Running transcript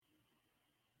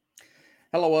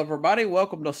Hello, everybody.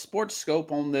 Welcome to Sports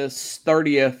Scope on this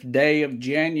 30th day of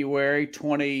January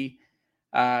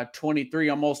 2023,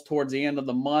 almost towards the end of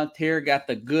the month here. Got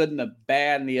the good and the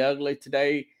bad and the ugly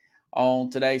today. On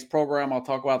today's program, I'll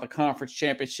talk about the conference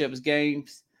championships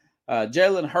games.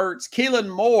 Jalen Hurts, Keelan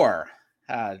Moore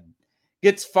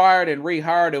gets fired and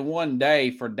rehired in one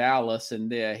day for Dallas,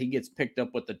 and he gets picked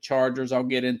up with the Chargers. I'll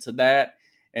get into that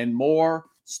and more.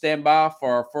 Stand by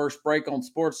for our first break on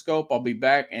Sports Scope. I'll be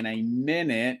back in a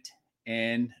minute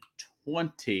and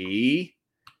 19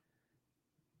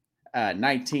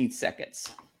 seconds.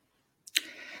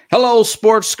 Hello,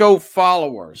 Sports Scope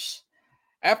followers.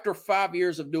 After 5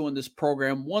 years of doing this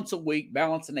program once a week,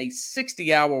 balancing a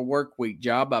 60-hour work week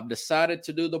job, I've decided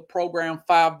to do the program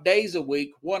 5 days a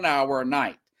week, 1 hour a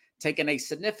night, taking a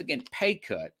significant pay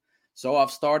cut. So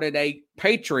I've started a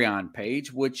Patreon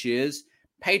page, which is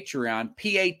Patreon,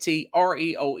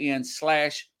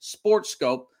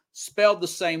 Patreon/SportsScope, spelled the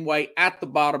same way at the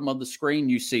bottom of the screen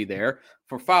you see there.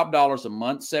 For $5 a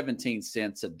month, 17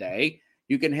 cents a day,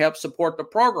 you can help support the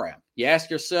program. You ask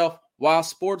yourself, why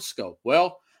Sports Scope?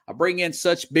 Well, I bring in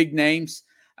such big names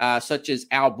such as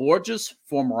Al Borges,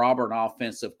 former Auburn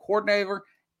offensive coordinator,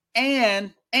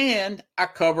 and I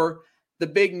cover the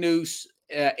big news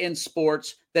in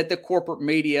sports that the corporate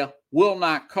media will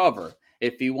not cover.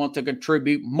 If you want to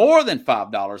contribute more than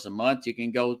 $5 a month, you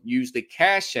can go use the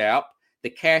Cash App.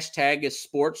 The cash tag is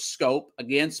Sports Scope,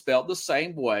 again, spelled the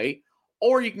same way.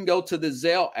 Or you can go to the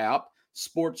Zelle app,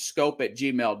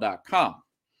 sportscope@gmail.com.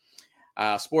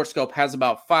 SportsScope has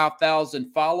about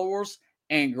 5,000 followers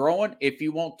and growing. If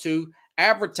you want to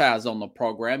advertise on the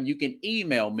program, you can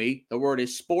email me. The word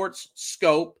is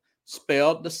SportsScope,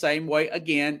 spelled the same way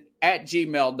again,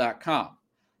 @gmail.com.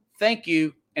 Thank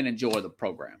you and enjoy the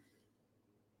program.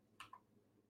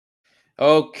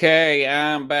 Okay,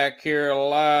 I'm back here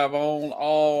live on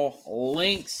all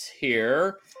links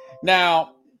here.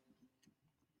 Now,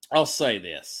 I'll say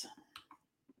this.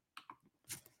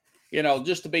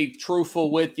 Just to be truthful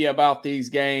with you about these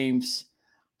games,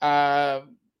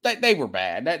 they were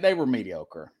bad. They were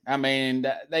mediocre. I mean,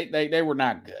 they were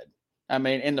not good. I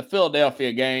mean, in the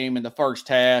Philadelphia game, in the first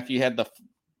half, you had the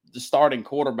starting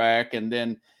quarterback, and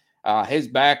then his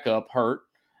backup hurt.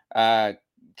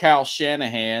 Kyle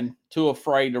Shanahan, too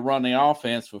afraid to run the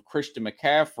offense with Christian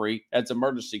McCaffrey as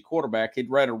emergency quarterback. He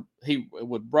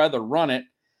would rather run it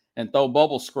and throw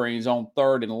bubble screens on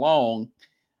third and long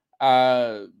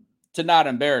to not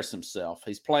embarrass himself.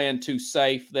 He's playing too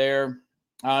safe there.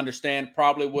 I understand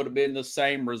probably would have been the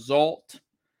same result.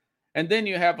 And then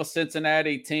you have a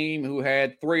Cincinnati team who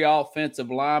had 3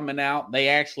 offensive linemen out. They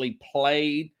actually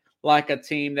played like a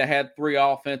team that had 3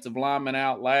 offensive linemen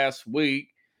out last week.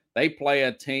 They play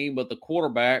a team with the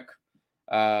quarterback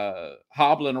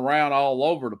hobbling around all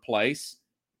over the place.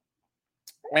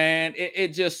 And it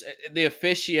just, the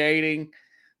officiating,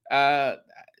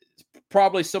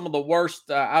 probably some of the worst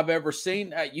I've ever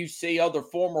seen. You see other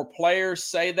former players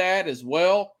say that as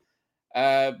well.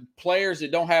 Players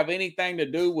that don't have anything to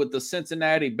do with the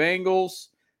Cincinnati Bengals.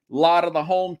 A lot of the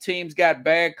home teams got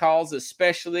bad calls,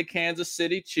 especially the Kansas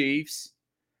City Chiefs.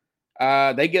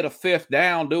 They get a 5th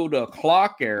down due to a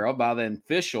clock error by the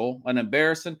official, an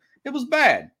embarrassing. It was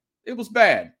bad. It was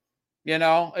bad.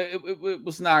 It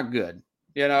was not good.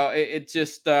 It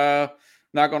just not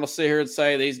going to sit here and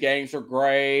say these games are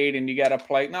great and you got to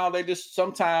play. No, they just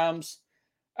sometimes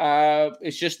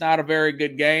it's just not a very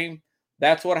good game.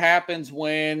 That's what happens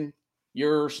when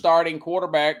your starting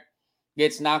quarterback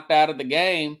gets knocked out of the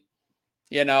game.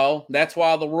 That's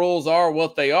why the rules are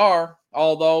what they are.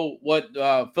 Although what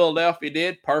Philadelphia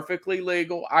did, perfectly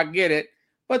legal. I get it.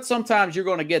 But sometimes you're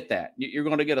going to get that. You're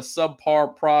going to get a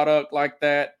subpar product like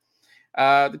that.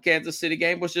 The Kansas City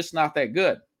game was just not that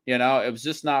good. It was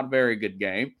just not a very good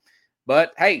game.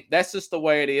 But, hey, that's just the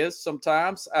way it is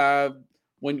sometimes.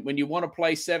 When you want to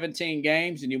play 17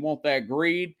 games and you want that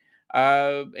greed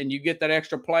and you get that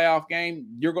extra playoff game,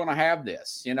 you're going to have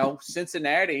this.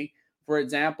 Cincinnati, for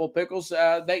example, Pickles,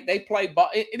 they play.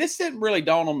 This didn't really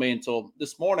dawn on me until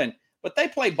this morning, but they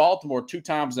play Baltimore 2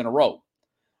 times in a row.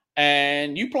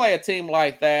 And you play a team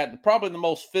like that, probably the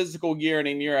most physical year in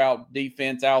and year out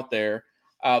defense out there,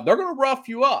 they're going to rough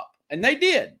you up. And they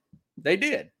did. They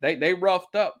did. They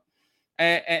roughed up.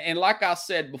 And like I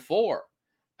said before,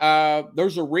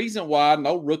 there's a reason why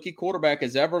no rookie quarterback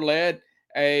has ever led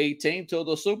a team to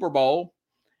the Super Bowl.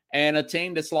 And a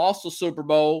team that's lost the Super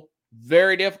Bowl,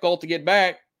 very difficult to get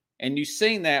back. And you've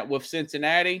seen that with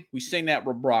Cincinnati. We've seen that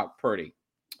with Brock Purdy.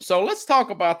 So let's talk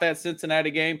about that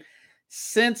Cincinnati game.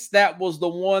 Since that was the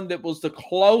one that was the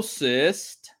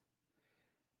closest,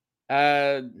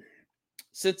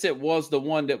 the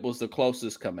one that was the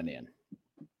closest coming in.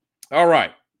 All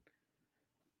right.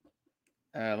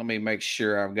 Let me make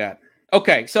sure I've got.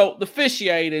 Okay, so the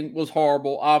officiating was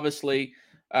horrible. Obviously,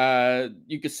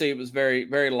 you could see it was very,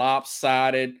 very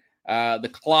lopsided. The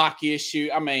clock issue.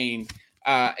 I mean,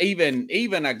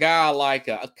 even a guy like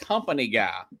a company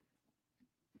guy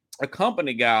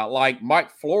like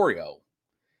Mike Florio,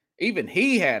 even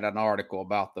he had an article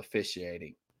about the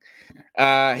officiating.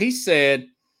 He said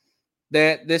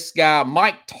that this guy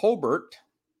Mike Tolbert.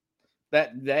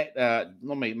 Let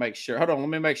me make sure. Hold on, let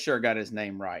me make sure I got his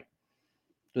name right,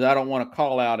 because I don't want to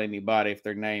call out anybody if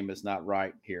their name is not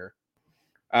right here.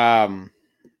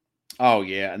 Oh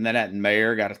yeah, and then that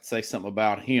mayor, got to say something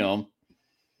about him.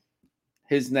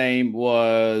 His name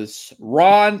was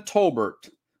Ron Tolbert.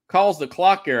 Calls the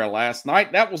clock error last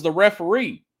night. That was the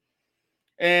referee,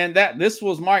 and this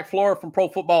was Mike Florio from Pro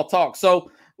Football Talk. So,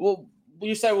 well,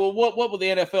 you say, well, what will the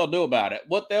NFL do about it?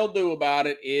 What they'll do about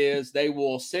it is they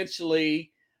will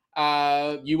essentially,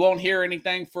 you won't hear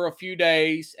anything for a few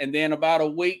days, and then about a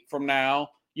week from now,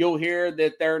 you'll hear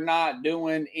that they're not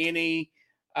doing any.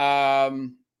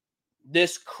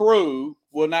 This crew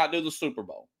will not do the Super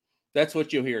Bowl. That's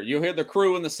what you'll hear. You'll hear the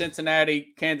crew in the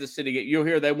Cincinnati, Kansas City game. You'll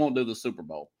hear they won't do the Super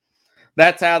Bowl.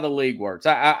 That's how the league works.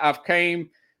 I've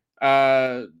came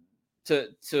to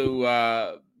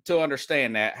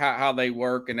understand that, how they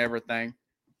work and everything.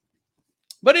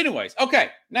 But anyways,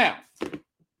 okay, now.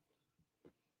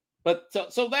 But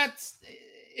so that's,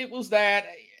 it was that.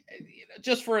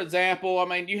 Just for example, I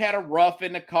mean, you had a rough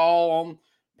in the call on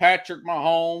Patrick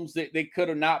Mahomes that could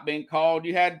have not been called.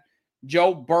 You had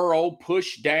Joe Burrow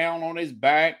pushed down on his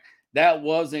back. That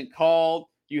wasn't called.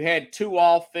 You had two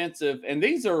offensive, and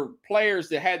these are players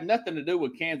that had nothing to do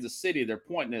with Kansas City. They're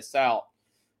pointing this out.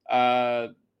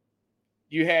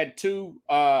 You had two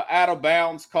out of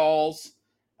bounds calls,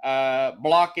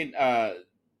 blocking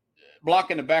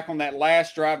the back on that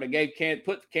last drive that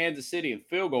put Kansas City in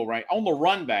field goal range on the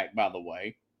run back, by the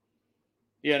way.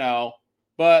 You know,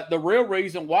 but the real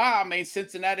reason why, I mean,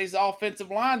 Cincinnati's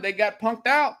offensive line, they got punked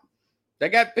out. They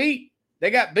got beat.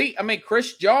 I mean,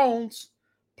 Chris Jones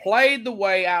played the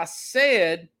way I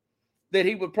said that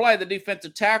he would play, the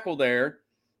defensive tackle there.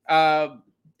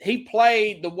 He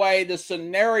played the way, the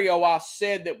scenario I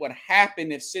said that would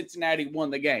happen if Cincinnati won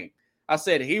the game. I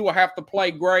said he will have to play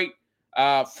great.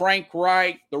 Frank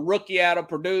Wright, the rookie out of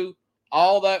Purdue,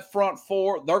 all that front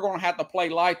four, they're going to have to play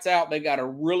lights out. They got a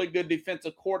really good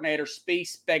defensive coordinator, Steve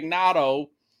Spagnuolo,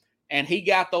 and he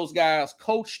got those guys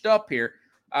coached up here.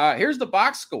 Here's the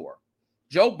box score.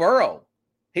 Joe Burrow,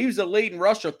 he was the leading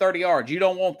rusher, 30 yards. You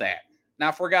don't want that.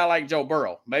 Not for a guy like Joe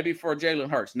Burrow. Maybe for a Jalen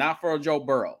Hurts. Not for a Joe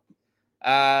Burrow. 2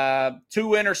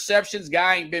 interceptions.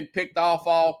 Guy ain't been picked off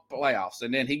all playoffs.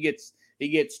 And then he gets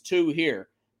 2 here.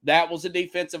 That was a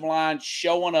defensive line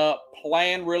showing up,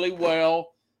 playing really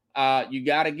well. You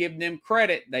got to give them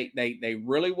credit. They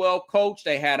really well coached.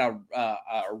 They had a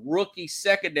rookie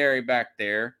secondary back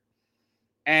there.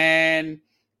 And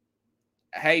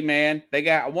hey, man,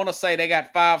 I want to say they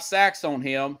got 5 sacks on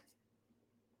him.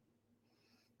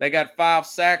 They got 5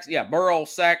 sacks. Yeah, Burrow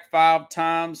sacked 5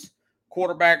 times.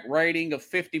 Quarterback rating of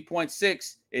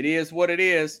 50.6. It is what it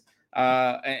is.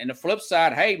 And the flip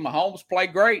side, hey, Mahomes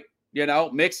played great. You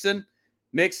know, Mixon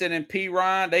and P.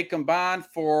 Ryan, they combined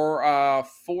for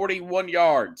 41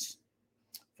 yards.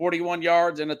 41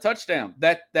 yards and a touchdown.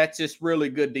 That's just really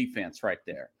good defense right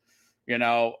there. You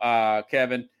know,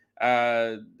 Kevin.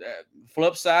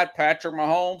 Flip side, Patrick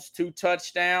Mahomes, 2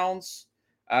 touchdowns,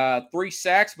 3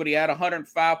 sacks, but he had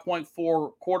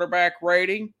 105.4 quarterback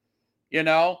rating. You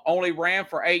know, only ran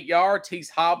for 8 yards. He's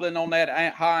hobbling on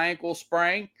that high ankle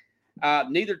sprain.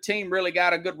 Neither team really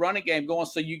got a good running game going,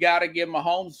 so you got to give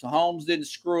Mahomes. Mahomes didn't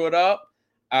screw it up.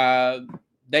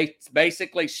 They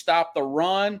basically stopped the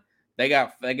run. They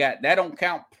got that don't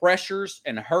count pressures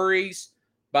and hurries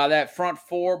by that front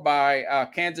four by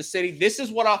Kansas City. This is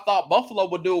what I thought Buffalo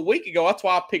would do a week ago. That's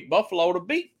why I picked Buffalo to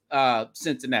beat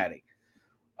Cincinnati.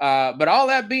 But all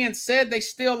that being said,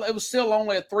 it was still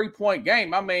only a 3-point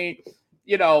game. I mean,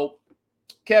 you know,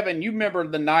 Kevin, you remember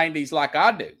the 90s like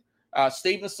I do.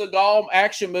 Steven Seagal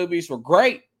action movies were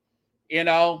great, you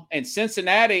know, and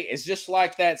Cincinnati is just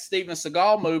like that Steven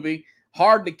Seagal movie,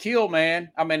 Hard to Kill,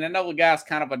 man. I mean, I know the guy's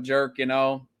kind of a jerk, you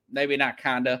know, maybe not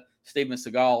kind of Steven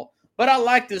Seagal, but I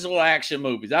liked his little action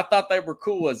movies. I thought they were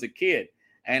cool as a kid.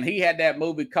 And he had that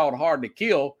movie called Hard to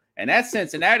Kill, and that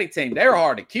Cincinnati team, they're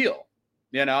hard to kill,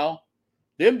 you know.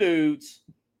 Them dudes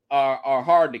are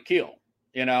hard to kill,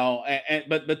 you know,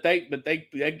 but they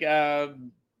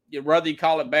whether you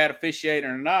call it bad officiating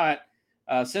or not,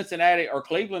 Cincinnati or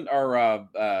Cleveland or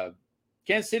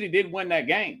Kansas City did win that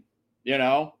game, you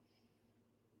know.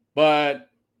 But,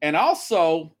 and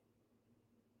also,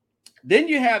 then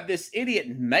you have this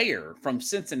idiot mayor from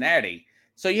Cincinnati.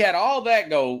 So you had all that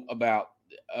go about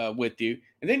with you.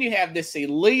 And then you have this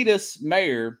elitist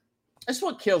mayor. That's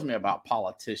what kills me about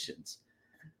politicians.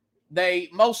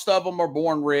 Most of them are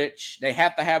born rich. They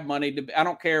have to have money. I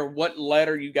don't care what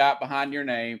letter you got behind your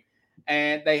name.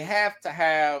 And they have to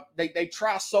have, they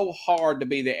try so hard to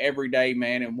be the everyday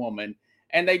man and woman.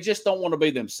 And they just don't want to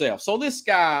be themselves. So this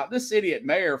guy, this idiot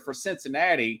mayor for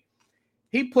Cincinnati,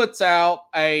 he puts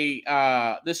out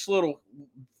this little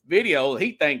video that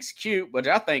he thinks cute, but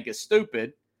I think is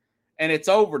stupid. And it's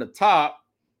over the top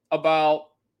about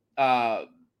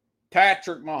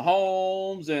Patrick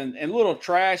Mahomes and little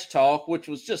trash talk, which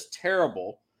was just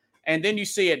terrible. And then you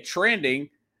see it trending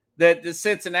that the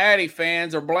Cincinnati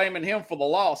fans are blaming him for the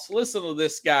loss. Listen to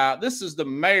this guy. This is the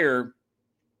mayor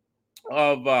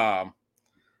of, I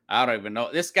don't even know.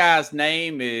 This guy's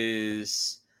name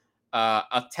is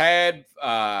Atad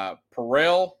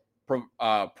Prevail,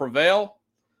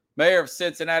 mayor of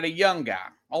Cincinnati, young guy,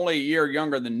 only a year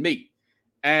younger than me.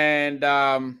 And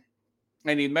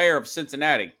he's mayor of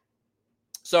Cincinnati.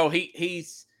 So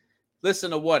he's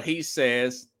listen to what he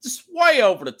says, just way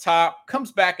over the top,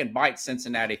 comes back and bites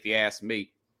Cincinnati, if you ask me.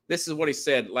 This is what he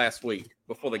said last week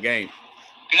before the game.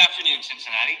 Good afternoon,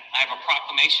 Cincinnati. I have a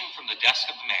proclamation from the desk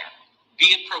of the mayor.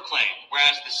 Be it proclaimed,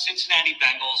 whereas the Cincinnati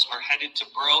Bengals are headed to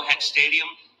Burrowhead Stadium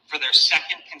for their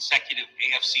second consecutive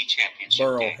AFC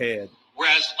Championship game.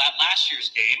 Whereas at last year's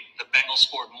game, the Bengals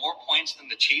scored more points than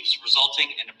the Chiefs,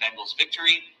 resulting in a Bengals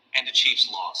victory and a Chiefs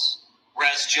loss.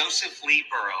 Whereas Joseph Lee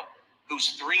Burrow,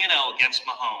 who's 3-0 against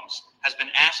Mahomes, has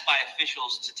been asked by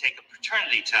officials to take a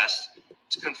paternity test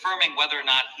to confirming whether or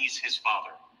not he's his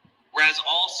father. Whereas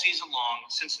all season long,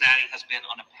 Cincinnati has been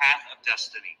on a path of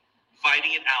destiny,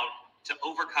 fighting it out to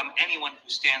overcome anyone who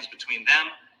stands between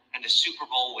them and a Super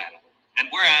Bowl win. And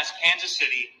whereas Kansas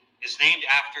City is named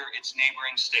after its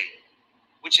neighboring state,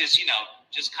 which is,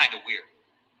 just kind of weird.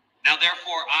 Now,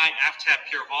 therefore, I, Aftab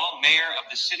Purval, mayor of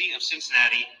the city of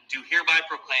Cincinnati, do hereby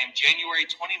proclaim January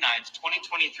 29th,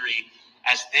 2023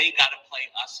 as They Gotta Play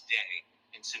Us Day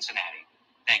in Cincinnati.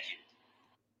 Thank you.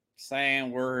 Saying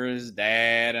we're his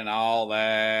dad and all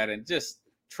that, and just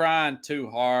trying too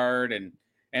hard and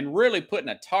really putting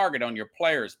a target on your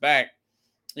player's back,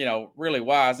 really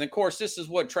wise. And, of course, this is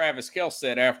what Travis Kelce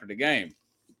said after the game. Hey,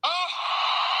 I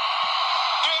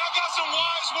got some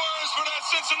wise words for that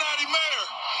Cincinnati mayor.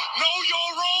 Know your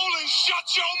role and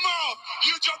shut your mouth,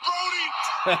 you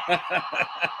jabroni.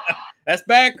 That's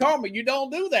bad karma. You don't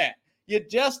do that. You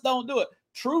just don't do it.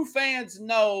 True fans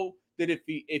know that if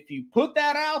you put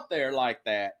that out there like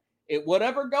that,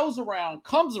 whatever goes around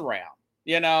comes around.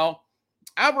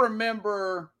 I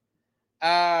remember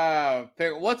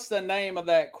what's the name of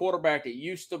that quarterback that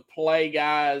used to play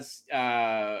guys?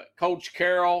 Coach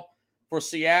Carroll for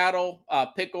Seattle,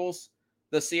 Pickles,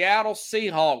 the Seattle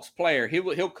Seahawks player.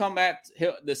 He'll come at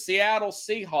the Seattle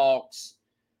Seahawks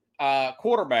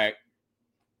quarterback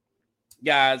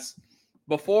guys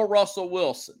before Russell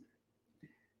Wilson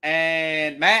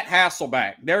and Matt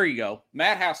Hasselbeck. There you go,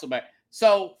 Matt Hasselbeck.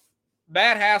 So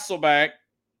Matt Hasselbeck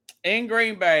in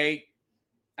Green Bay.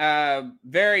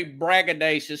 Very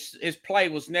braggadocious. His play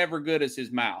was never good as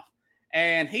his mouth.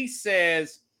 And he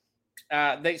says,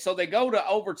 they go to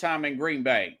overtime in Green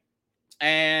Bay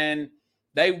and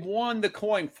they won the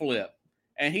coin flip.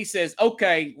 And he says,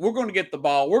 okay, we're going to get the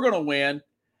ball. We're going to win.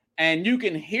 And you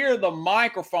can hear the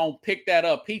microphone pick that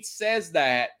up. He says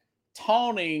that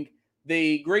taunting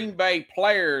the Green Bay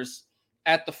players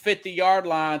at the 50-yard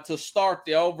line to start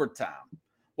the overtime.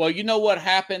 Well, you know what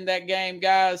happened that game,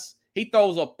 guys? He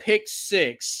throws a pick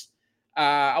six,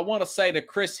 I want to say to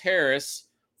Chris Harris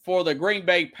for the Green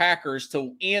Bay Packers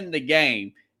to end the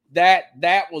game. That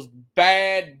was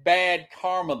bad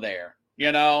karma there.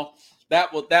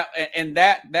 That's what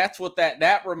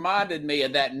that reminded me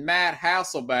of that Matt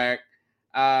Hasselbeck.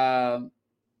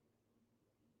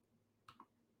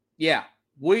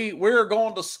 We're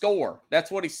going to score. That's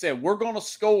what he said. We're going to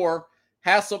score.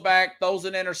 Hasselbeck throws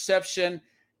an interception,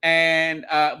 and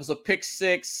it was a pick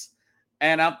six.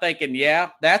 And I'm thinking,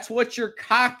 that's what your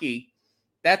cockiness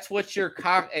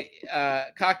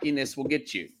will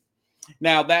get you.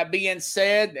 Now, that being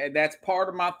said, that's part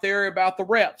of my theory about the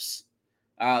refs.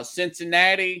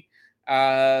 Cincinnati,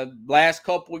 last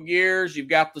couple of years, you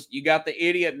got the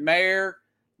idiot mayor.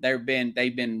 They've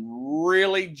been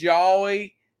really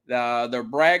jolly. They're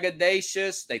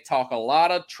braggadocious. They talk a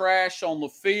lot of trash on the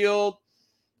field,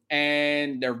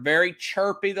 and they're very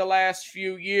chirpy the last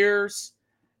few years.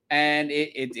 and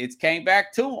it came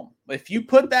back to them. If you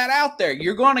put that out there,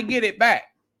 you're going to get it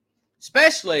back,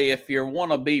 especially if you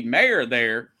want to be mayor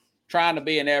there, trying to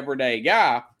be an everyday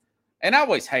guy. And I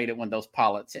always hate it when those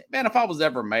politics. Man, if I was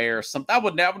ever mayor or something, I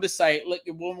would never just say, look,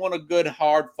 we want a good,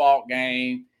 hard-fought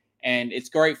game, and it's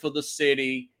great for the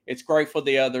city. It's great for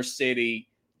the other city.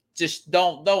 Just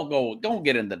don't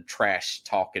get in the trash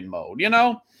talking mode, you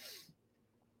know?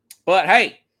 But,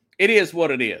 hey, it is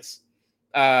what it is.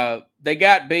 They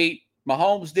got beat.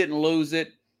 Mahomes didn't lose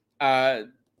it. But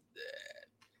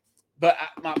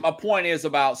my point is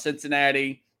about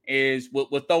Cincinnati is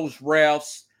with those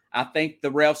refs, I think the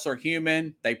refs are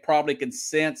human. They probably can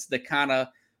sense the kind of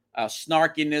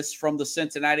snarkiness from the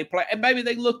Cincinnati play. And maybe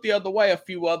they look the other way, a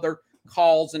few other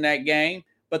calls in that game.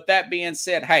 But that being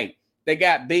said, hey, they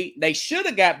got beat. They should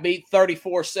have got beat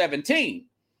 34-17.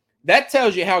 That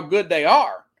tells you how good they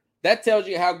are. That tells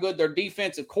you how good their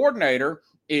defensive coordinator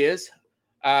is,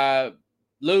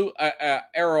 Lou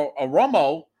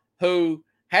Anarumo, who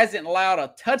hasn't allowed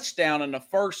a touchdown in the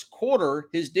first quarter,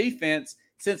 his defense,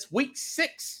 since week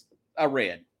 6, I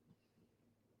read,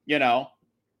 you know,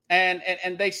 and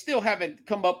they still haven't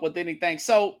come up with anything.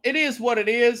 So it is what it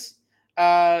is.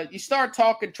 You start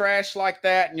talking trash like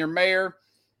that and you're mayor,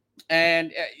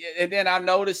 and then I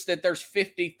noticed that there's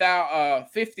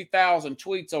 50,000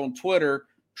 tweets on Twitter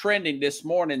trending this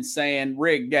morning saying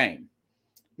rigged game.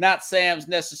 Not Sam's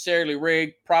necessarily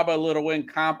rigged, probably a little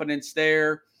incompetence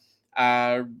there.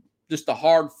 Just a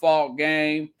hard-fought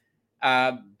game.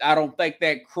 I don't think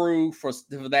that crew for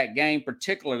that game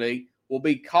particularly will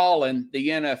be calling the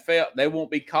NFL. They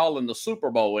won't be calling the Super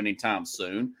Bowl anytime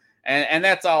soon. And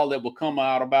that's all that will come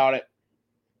out about it.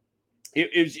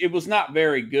 It was not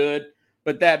very good.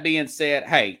 But that being said,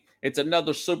 hey, it's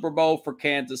another Super Bowl for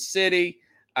Kansas City.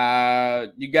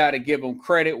 You got to give them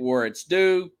credit where it's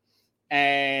due.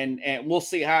 And we'll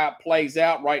see how it plays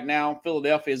out. Right now,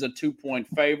 Philadelphia is a 2-point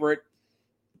favorite.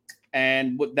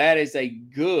 And that is a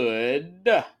good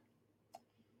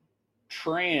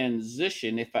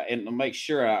transition. And make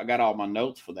sure I got all my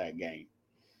notes for that game.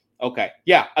 Okay.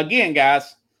 Yeah. Again,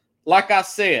 guys, like I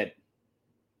said,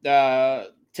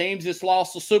 teams just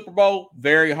lost the Super Bowl.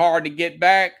 Very hard to get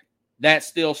back. That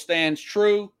still stands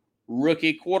true.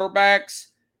 Rookie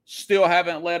quarterbacks still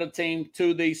haven't led a team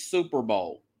to the Super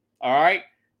Bowl. All right.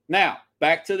 Now,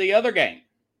 back to the other game.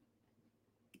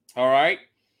 All right.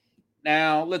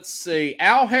 Now, let's see.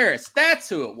 Al Harris. That's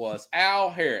who it was. Al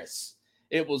Harris.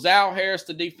 It was Al Harris,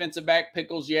 the defensive back.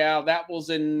 Pickles, yeah. That was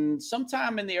in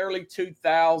sometime in the early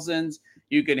 2000s.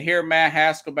 You can hear Matt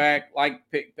Hasselbeck, like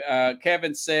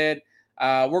Kevin said,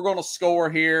 we're going to score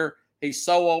here. He's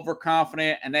so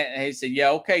overconfident. And he said,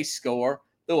 yeah, okay, score.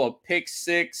 Threw a pick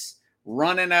six.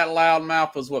 Running that loud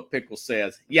mouth is what Pickles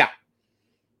says. Yeah.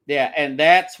 Yeah, and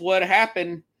that's what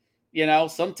happened. You know,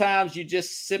 sometimes you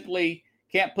just simply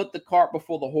can't put the cart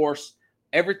before the horse.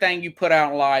 Everything you put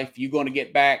out in life, you're going to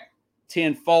get back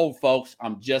tenfold, folks.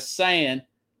 I'm just saying.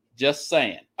 Just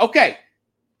saying. Okay.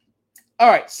 All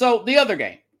right, so the other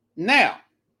game. Now,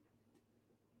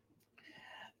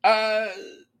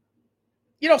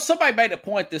 you know, somebody made a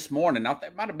point this morning.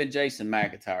 It might have been Jason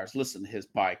McIntyre. Listen to his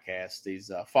podcast. He's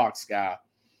a Fox guy.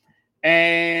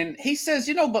 And he says,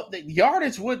 you know, but the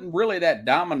yardage wasn't really that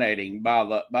dominating by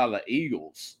the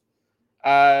Eagles.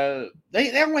 They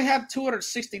only have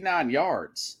 269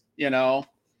 yards, you know,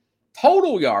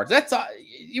 total yards. That's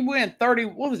you win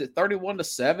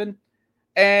 31-7,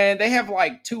 and they have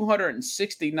like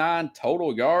 269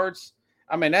 total yards.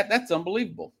 I mean, that's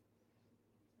unbelievable.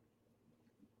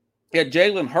 Yeah,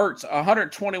 Jalen Hurts,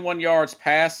 121 yards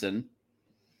passing.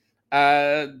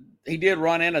 He did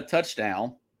run in a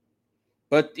touchdown.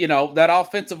 But, you know, that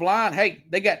offensive line, hey,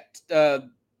 they got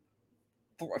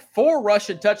 4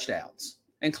 rushing touchdowns,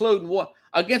 including one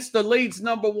against the league's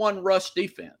number 1 rush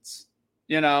defense,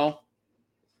 you know.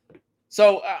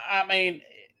 So, I mean,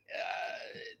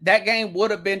 that game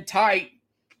would have been tight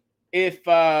if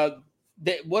Purdy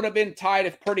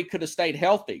could have stayed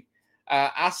healthy.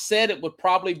 I said it would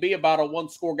probably be about a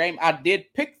 1-score game. I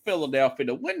did pick Philadelphia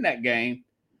to win that game.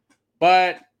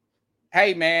 But,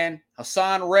 hey, man,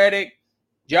 Hassan Reddick,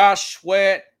 Josh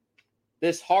Sweat,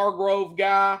 this Hargrove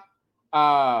guy,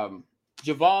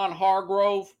 Javon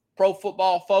Hargrove, Pro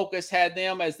Football Focus had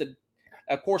them as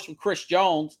of course, with Chris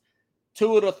Jones,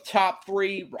 2 of the top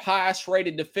 3 highest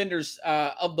rated defenders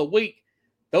of the week.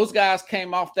 Those guys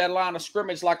came off that line of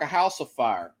scrimmage like a house of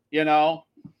fire, you know.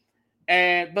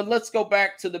 But let's go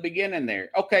back to the beginning there.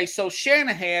 Okay, so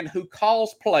Shanahan, who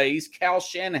calls plays, Cal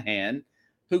Shanahan,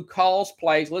 who calls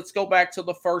plays. Let's go back to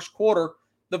the first quarter.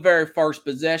 The very first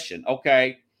possession,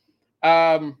 okay?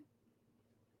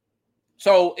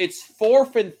 So it's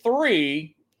 4th and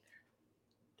 3.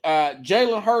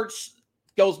 Jalen Hurts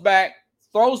goes back,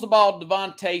 throws the ball to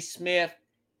Devontae Smith.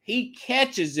 He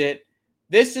catches it.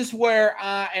 This is where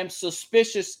I am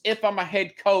suspicious if I'm a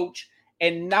head coach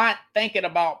and not thinking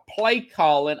about play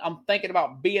calling. I'm thinking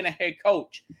about being a head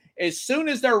coach. As soon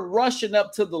as they're rushing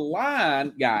up to the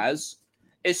line, guys,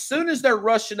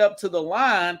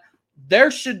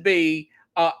 there should be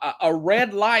a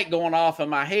red light going off in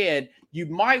my head. You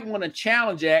might want to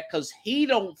challenge that because he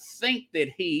don't think that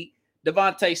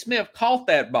Devontae Smith, caught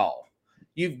that ball.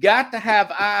 You've got to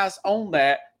have eyes on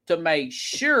that to make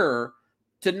sure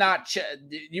to not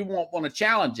you won't want to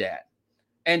challenge that.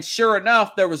 And sure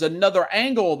enough, there was another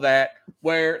angle of that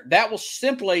where that was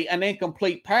simply an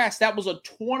incomplete pass. That was a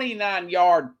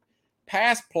 29-yard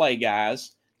pass play,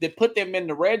 guys, that put them in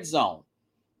the red zone.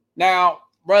 Now,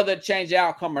 whether it changed the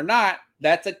outcome or not,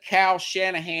 that's a Kyle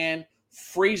Shanahan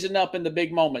freezing up in the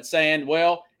big moment saying,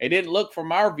 well, it didn't look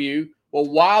from our view. Well,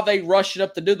 while they rushed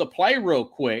up to do the play real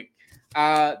quick,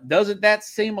 doesn't that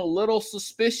seem a little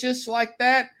suspicious like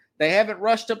that? They haven't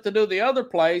rushed up to do the other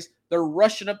plays. They're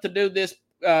rushing up to do this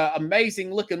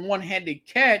amazing-looking one-handed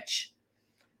catch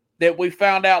that we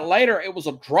found out later it was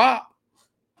a drop.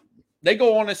 They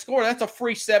go on and score. That's a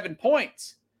free 7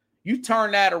 points. You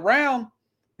turn that around,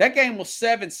 that game was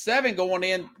 7-7 going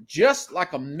in, just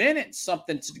like a minute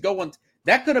something to go in.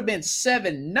 That could have been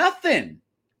 7-0.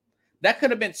 That could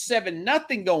have been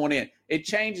 7-0 going in. It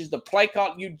changes the play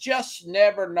call. You just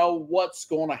never know what's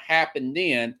going to happen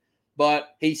then.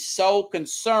 But he's so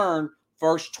concerned,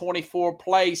 first 24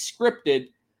 plays scripted,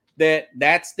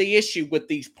 that's the issue with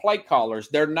these play callers.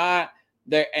 They're not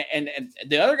there. And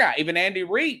the other guy, even Andy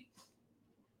Reid.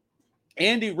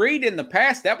 Andy Reid in the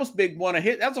past, that was big one of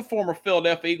his. That was a former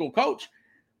Philadelphia Eagle coach.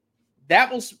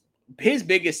 That was his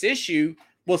biggest issue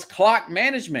was clock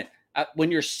management.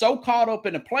 When you're so caught up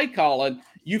in the play calling,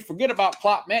 you forget about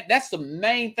clock management. That's the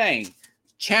main thing.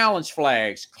 Challenge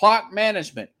flags, clock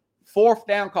management, 4th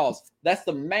down calls. That's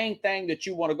the main thing that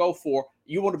you want to go for.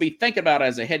 You want to be thinking about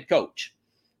as a head coach.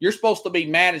 You're supposed to be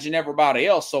managing everybody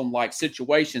else on like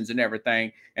situations and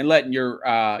everything and letting your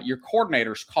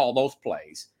coordinators call those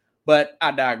plays. But I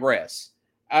digress.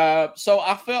 So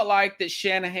I felt like that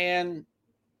Shanahan,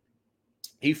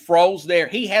 he froze there.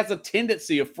 He has a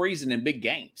tendency of freezing in big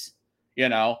games. You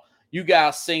know, you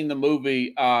guys seen the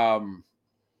movie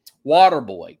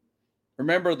Waterboy.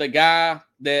 Remember the guy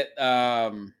that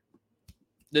the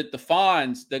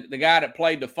Fonz, the guy that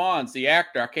played the Fonz, the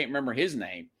actor, I can't remember his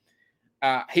name.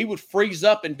 He would freeze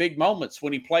up in big moments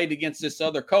when he played against this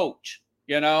other coach,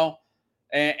 you know,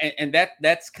 and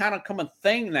that's kind of come a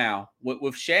thing now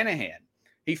with Shanahan.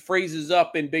 He freezes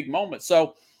up in big moments.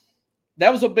 So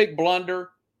that was a big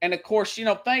blunder. And of course, you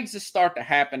know, things just start to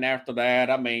happen after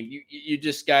that. I mean, you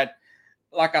just got,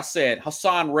 like I said,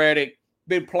 Hassan Reddick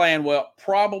been playing well,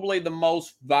 probably the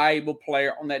most valuable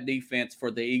player on that defense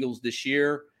for the Eagles this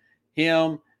year.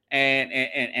 Him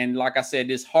and like I said,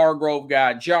 this Hargrove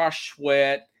guy, Josh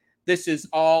Sweat. This is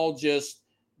all just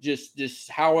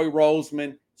Howie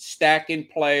Roseman stacking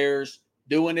players,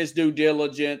 doing his due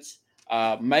diligence,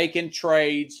 making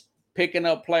trades, picking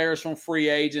up players from free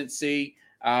agency,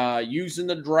 using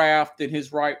the draft in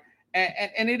his right.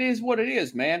 And it is what it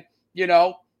is, man. You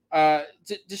know,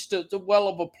 just a well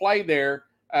of a play there.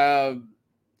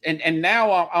 And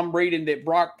now I'm reading that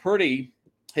Brock Purdy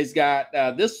has got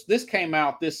this came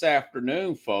out this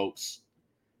afternoon, folks,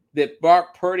 that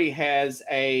Brock Purdy has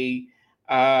a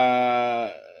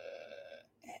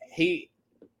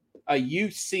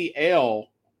UCL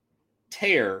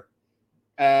tear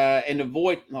and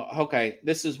avoid. Okay,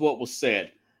 this is what was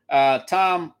said.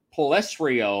 Tom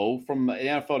Pelissero from the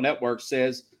NFL Network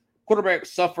says quarterback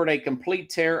suffered a complete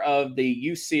tear of the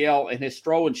UCL in his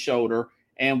throwing shoulder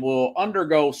and will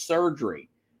undergo surgery.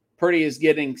 Purdy is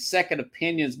getting second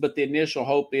opinions, but the initial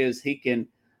hope is he can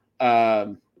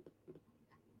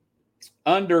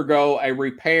undergo a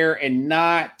repair and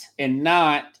not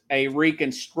a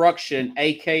reconstruction,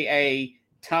 aka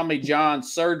Tommy John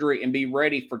surgery, and be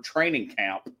ready for training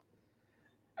camp.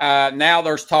 Now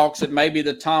there's talks that maybe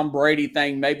the Tom Brady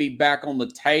thing may be back on the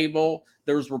table.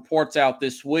 There's reports out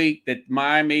this week that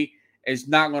Miami is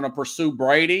not going to pursue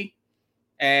Brady,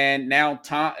 and now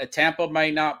Tampa may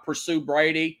not pursue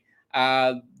Brady.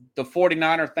 The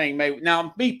 49er thing may.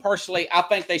 Now, me personally, I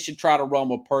think they should try to run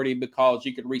with Purdy because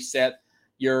you could reset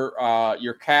your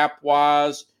cap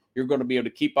wise. You're going to be able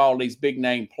to keep all these big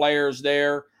name players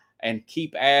there and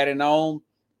keep adding on.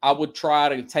 I would try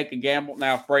to take a gamble.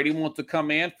 Now, if Brady wants to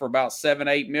come in for about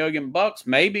 $7-8 million,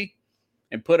 maybe,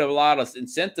 and put a lot of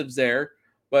incentives there,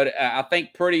 but I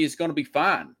think Purdy is going to be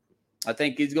fine. I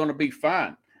think he's going to be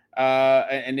fine.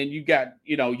 And then you've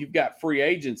got free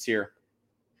agents here.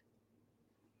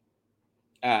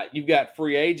 You've got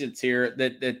free agents here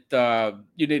that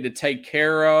you need to take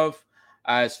care of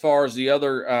as far as the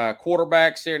other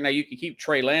quarterbacks here. Now, you can keep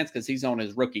Trey Lance because he's on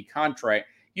his rookie contract.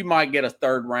 You might get a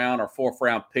 3rd round or 4th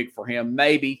round pick for him,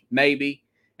 maybe.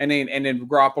 And then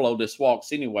Garoppolo just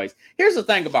walks anyways. Here's the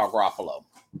thing about Garoppolo.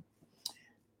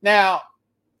 Now,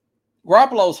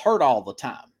 Garoppolo's hurt all the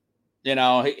time.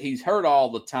 He's hurt all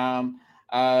the time.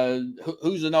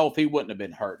 Who's to know if he wouldn't have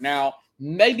been hurt? Now,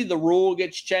 maybe the rule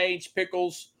gets changed,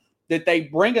 Pickles, that they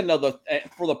bring another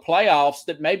for the playoffs,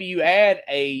 that maybe you add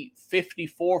a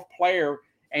 54th player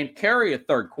and carry a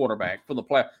 3rd quarterback for the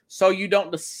playoffs, so you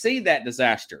don't see that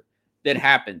disaster that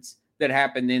happened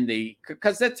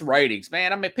because that's ratings,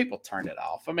 man. I mean, people turn it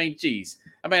off. I mean, geez.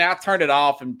 I mean, I turned it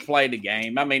off and played the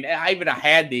game. I mean, I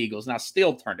had the Eagles and I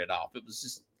still turned it off. It was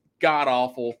just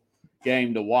god-awful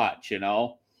game to watch,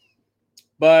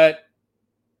 But,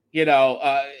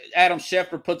 Adam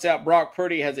Schefter puts out Brock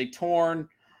Purdy has a torn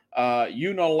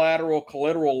unilateral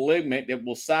collateral ligament that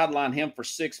will sideline him for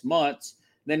 6 months.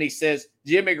 Then he says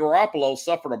Jimmy Garoppolo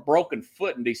suffered a broken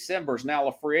foot in December, is now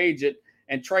a free agent,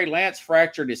 and Trey Lance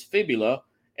fractured his fibula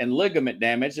and ligament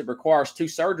damage that requires 2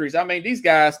 surgeries. I mean, these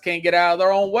guys can't get out of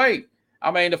their own way.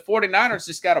 I mean, the 49ers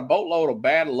just got a boatload of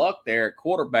bad luck there at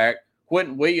quarterback.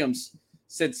 Quentin Williams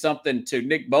said something to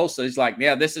Nick Bosa. He's like,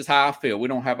 yeah, this is how I feel. We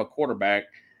don't have a quarterback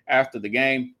after the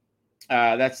game.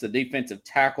 That's the defensive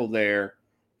tackle there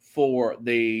for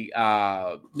the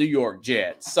New York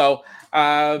Jets. So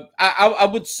I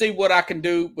would see what I can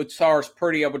do with Cyrus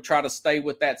Purdy. I would try to stay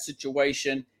with that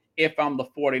situation if I'm the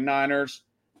 49ers.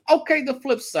 Okay, the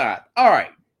flip side. All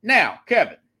right. Now,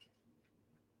 Kevin,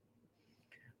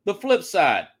 the flip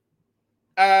side.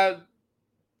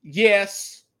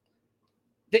 Yes,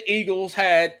 the Eagles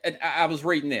had, I was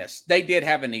reading this, they did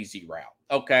have an easy route.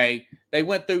 Okay. They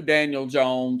went through Daniel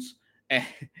Jones and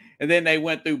then they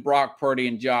went through Brock Purdy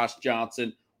and Josh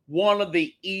Johnson. One of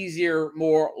the easier,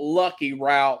 more lucky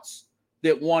routes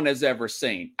that one has ever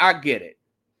seen. I get it.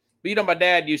 But, my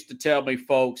dad used to tell me,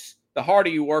 folks, the harder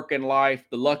you work in life,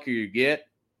 the luckier you get,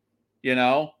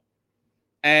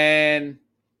 And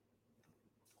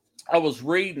I was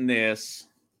reading this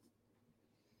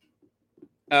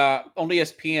on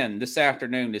ESPN this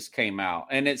afternoon. This came out,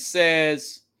 and it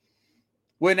says,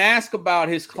 when asked about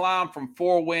his climb from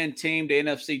 4-win team to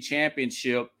NFC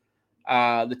Championship,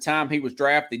 the time he was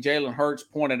drafted, Jalen Hurts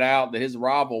pointed out that his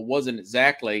rival wasn't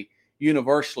exactly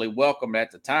universally welcomed at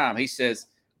the time. He says,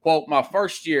 quote, my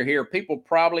first year here, people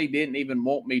probably didn't even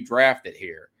want me drafted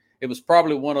here. It was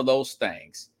probably one of those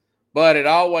things. But it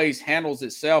always handles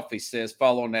itself, he says,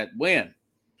 following that win.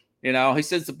 He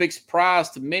says it's a big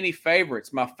surprise to many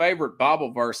favorites. My favorite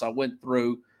Bible verse, I went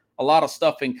through a lot of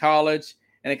stuff in college,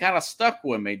 and it kind of stuck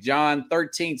with me. John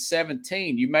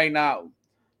 13:17. You may not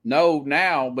know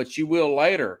now, but you will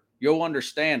later. You'll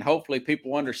understand. Hopefully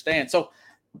people understand. So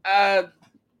the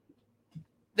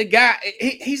guy,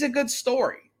 he's a good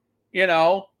story, And,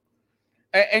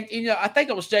 I think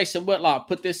it was Jason Whitlock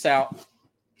put this out.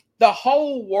 The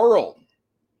whole world,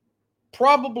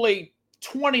 probably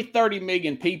 20, 30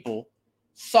 million people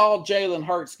saw Jalen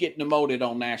Hurts get demoted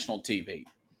on national TV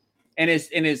in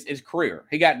his career.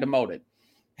 He got demoted.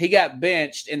 He got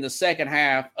benched in the second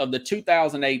half of the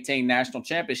 2018 national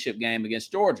championship game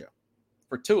against Georgia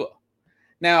for Tua.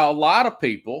 Now, a lot of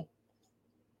people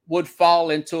would fall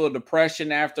into a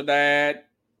depression after that,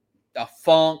 a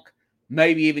funk,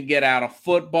 maybe even get out of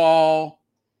football.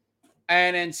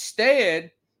 And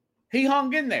instead, he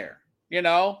hung in there.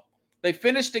 They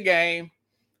finished the game.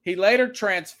 He later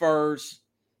transfers.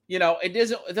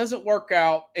 It doesn't work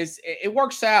out. It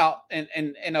works out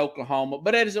in Oklahoma,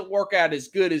 but it doesn't work out as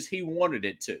good as he wanted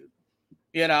it to.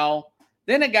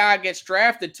 Then a guy gets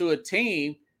drafted to a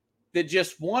team that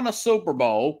just won a Super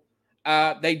Bowl.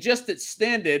 They just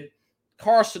extended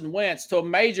Carson Wentz to a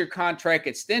major contract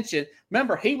extension.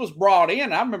 Remember, he was brought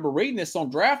in. I remember reading this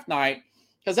on draft night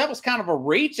because that was kind of a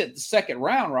reach at the second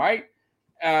round, right?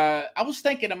 I was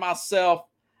thinking to myself,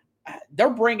 they're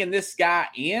bringing this guy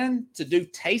in to do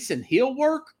Taysom Hill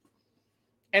work.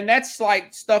 And that's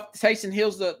like stuff. Taysom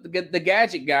Hill's the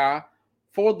gadget guy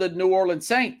for the New Orleans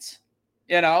Saints,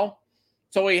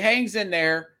 So he hangs in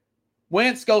there.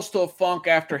 Wentz goes to a funk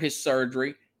after his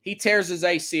surgery. He tears his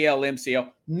ACL,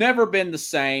 MCL. Never been the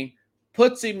same.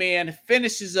 Puts him in,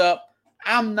 finishes up.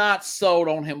 I'm not sold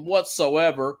on him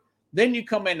whatsoever. Then you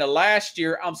come into last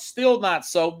year. I'm still not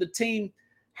sold. The team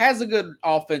has a good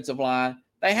offensive line.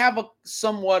 They have a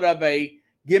somewhat of a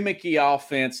gimmicky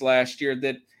offense last year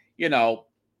that,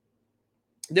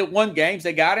 that won games.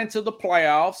 They got into the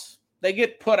playoffs. They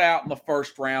get put out in the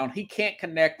first round. He can't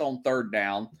connect on third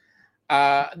down.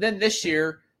 Then this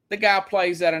year, the guy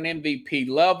plays at an MVP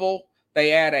level.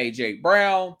 They add A.J.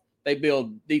 Brown. They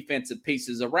build defensive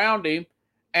pieces around him.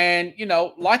 And,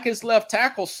 like his left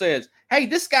tackle says, hey,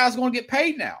 this guy's going to get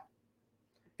paid now.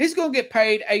 He's going to get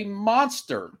paid a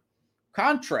monster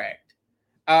contract.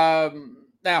 Now,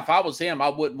 if I was him, I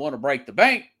wouldn't want to break the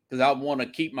bank because I want to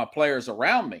keep my players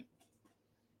around me.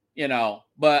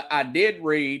 But I did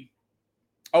read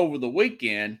over the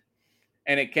weekend,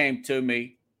 and it came to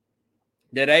me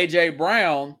that A.J.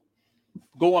 Brown,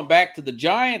 going back to the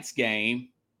Giants game,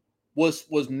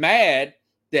 was mad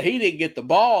that he didn't get the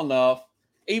ball enough,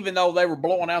 even though they were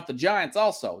blowing out the Giants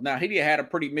also. Now, he had a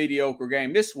pretty mediocre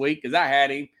game this week because I had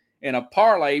him in a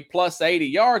parlay plus 80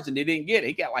 yards, and he didn't get it.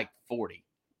 He got like 40,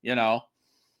 They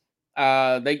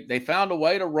found a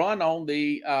way to run on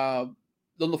the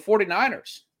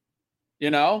 49ers,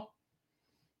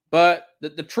 But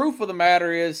the truth of the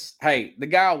matter is, hey, the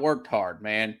guy worked hard,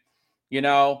 man,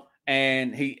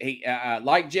 and he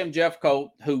like Jim Jeffcoat,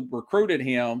 who recruited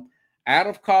him out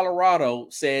of Colorado,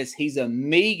 says he's a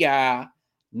me guy,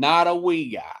 not a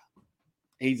we guy.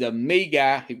 He's a me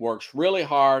guy. He works really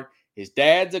hard. His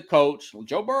dad's a coach. Well,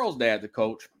 Joe Burrow's dad's a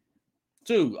coach,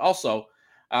 too. Also,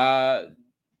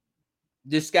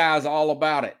 this guy's all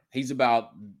about it. He's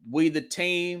about we the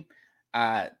team.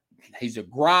 He's a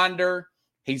grinder.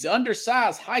 He's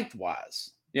undersized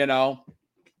height-wise,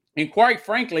 And quite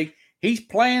frankly, he's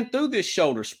playing through this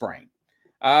shoulder sprain.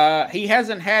 He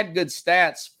hasn't had good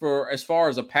stats as far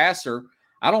as a passer.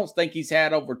 I don't think he's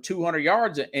had over 200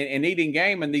 yards in eating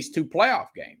game in these two playoff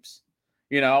games,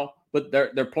 But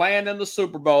they're playing in the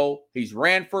Super Bowl. He's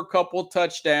ran for a couple of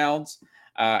touchdowns.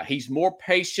 He's more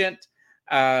patient.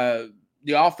 The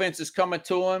offense is coming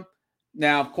to him.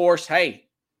 Now, of course, hey,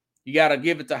 you got to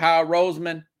give it to Howard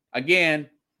Roseman. Again,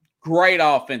 great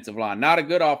offensive line. Not a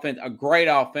good offense, a great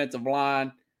offensive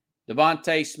line.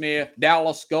 Devontae Smith,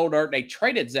 Dallas Goedert. They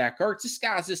traded Zach Ertz. This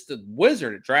guy's just a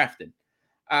wizard at drafting.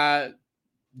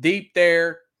 Deep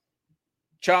there,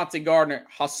 Chauncey Gardner,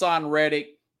 Hassan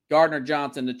Reddick, Gardner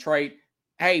Johnson, the trade.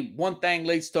 Hey, one thing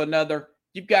leads to another.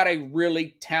 You've got a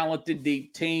really talented,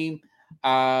 deep team.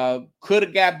 Could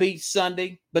have got beat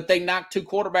Sunday, but they knocked two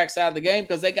quarterbacks out of the game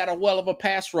because they got a well of a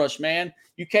pass rush, man.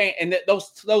 You can't, and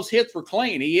those hits were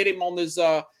clean. He hit him on his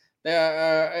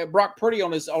Brock Purdy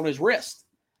on his wrist.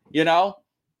 It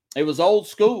was old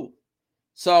school.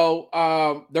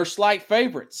 So they're slight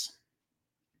favorites.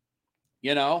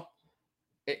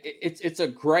 It's a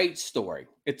great story.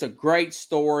 It's a great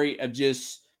story of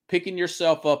just picking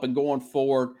yourself up and going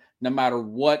forward no matter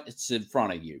what's in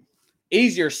front of you.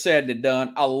 Easier said than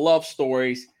done. I love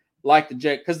stories like the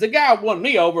Jay, because the guy won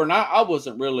me over, and I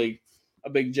wasn't really a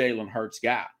big Jalen Hurts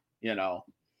guy,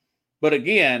 But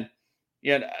again,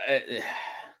 the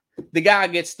guy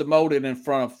gets demoted in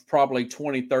front of probably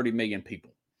 20, 30 million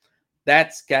people.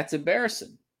 That's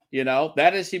embarrassing.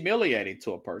 That is humiliating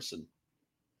to a person.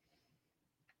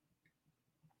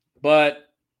 But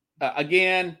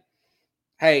again,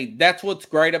 hey, that's what's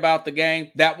great about the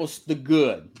game. That was the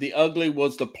good. The ugly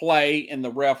was the play and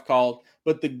the ref called,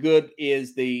 but the good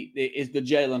is the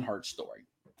Jalen Hurts story,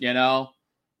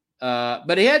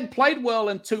 But he hadn't played well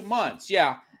in 2 months.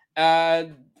 Yeah.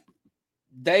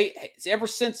 They ever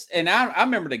since, and I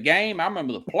remember the game. I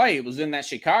remember the play. It was in that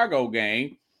Chicago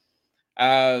game.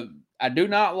 I do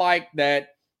not like that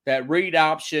read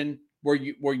option where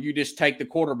you just take the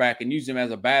quarterback and use him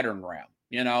as a battering ram,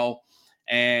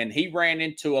 And he ran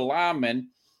into a lineman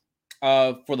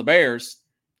for the Bears.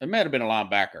 It might have been a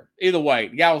linebacker. Either way,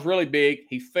 the guy was really big.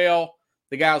 He fell.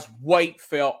 The guy's weight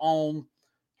fell on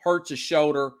Hurts'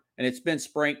 shoulder, and it's been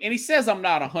sprained. And he says I'm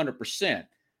not 100%.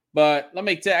 But let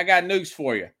me tell you, I got news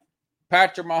for you.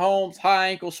 Patrick Mahomes, high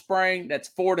ankle sprain, that's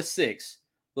 4 to 6.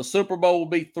 The Super Bowl will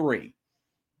be 3.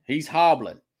 He's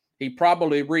hobbling. He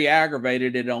probably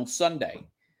re-aggravated it on Sunday.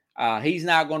 He's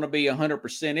not going to be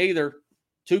 100% either.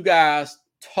 Two guys,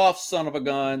 tough son of a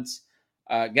guns.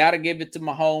 Got to give it to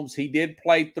Mahomes. He did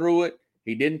play through it.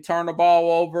 He didn't turn the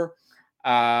ball over.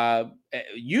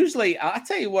 Usually, I'll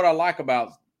tell you what I like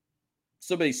about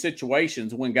some of these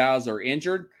situations when guys are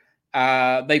injured.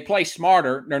 They play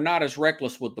smarter. They're not as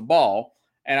reckless with the ball.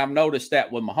 And I've noticed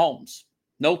that with Mahomes.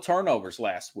 No turnovers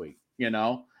last week,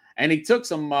 And he took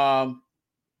some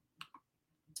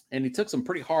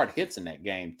pretty hard hits in that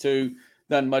game, too.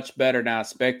 Done much better than I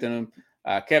expected him.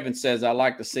 Kevin says, I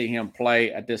like to see him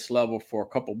play at this level for a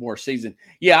couple more seasons.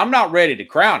 Yeah, I'm not ready to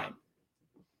crown him.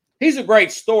 He's a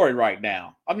great story right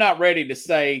now. I'm not ready to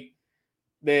say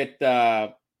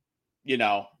that,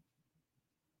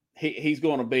 he's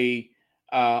going to be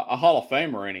a Hall of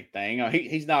Famer or anything.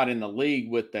 He's not in the league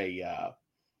with a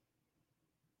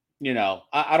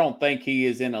I don't think he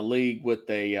is in a league with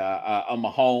a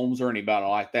Mahomes or anybody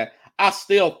like that. I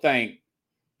still think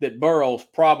that Burrow's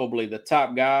probably the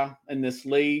top guy in this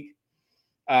league.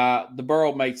 The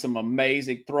Burrow made some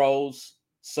amazing throws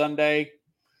Sunday.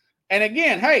 And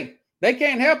again, hey, they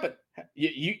can't help it.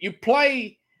 You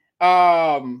play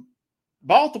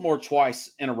Baltimore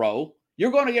twice in a row,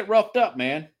 you're going to get roughed up,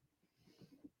 man.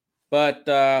 But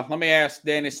let me ask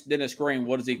Dennis Green,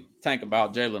 what does he think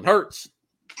about Jalen Hurts?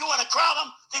 You want to crown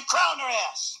them, then crown their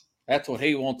ass. That's what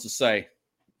he wants to say.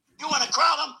 You want to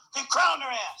crown them, then crown their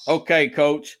ass. Okay,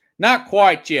 Coach. Not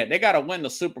quite yet. They got to win the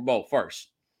Super Bowl first.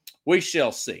 We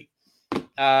shall see.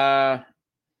 So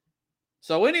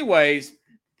anyways,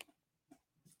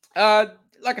 like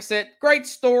I said, great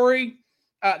story.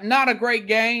 Not a great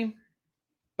game.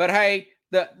 But, hey,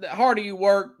 the harder you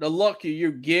work, the luckier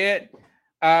you get.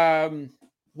 While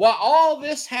all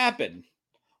this happened,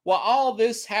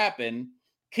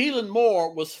 Keelan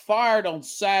Moore was fired on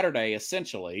Saturday,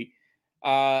 essentially,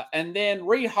 and then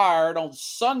rehired on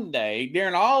Sunday.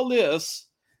 During all this,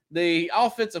 the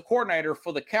offensive coordinator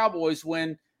for the Cowboys,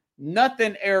 when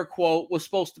nothing, air quote, was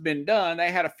supposed to have been done, they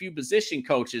had a few position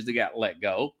coaches that got let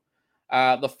go.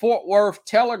 The Fort Worth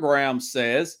Telegram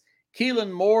says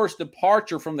Keelan Moore's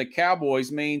departure from the Cowboys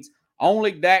means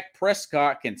only Dak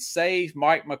Prescott can save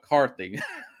Mike McCarthy.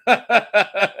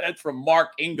 That's from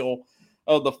Mark Engel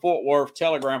of the Fort Worth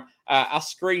Telegram. I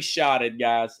screenshotted,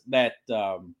 guys, that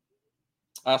that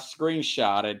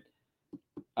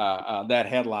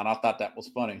headline. I thought that was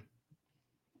funny.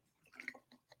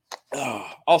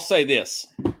 I'll say this.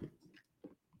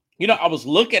 I was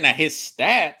looking at his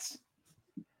stats.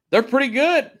 They're pretty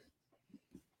good.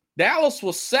 Dallas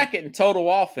was second in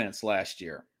total offense last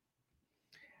year.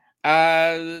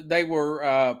 They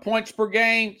were points per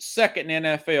game, second in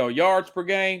NFL. Yards per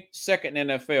game, second in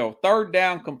NFL. Third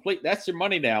down complete. That's your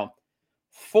money down.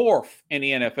 Fourth in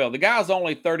the NFL. The guy's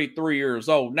only 33 years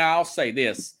old. Now, I'll say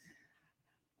this.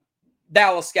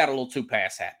 Dallas got a little too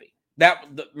pass happy.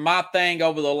 My thing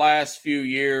over the last few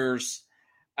years,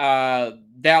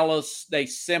 Dallas, they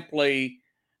simply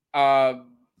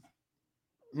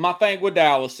my thing with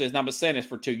Dallas is, and I've been saying this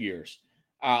for 2 years,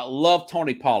 love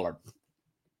Tony Pollard.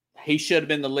 He should have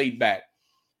been the lead back.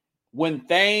 When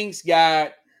things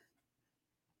got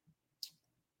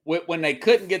 – when they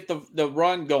couldn't get the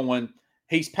run going,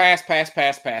 he's pass.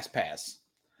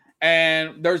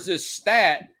 And there's this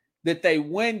stat that they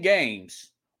win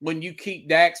games when you keep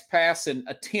Dak's passing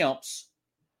attempts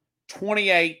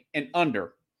 28 and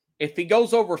under. If he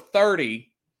goes over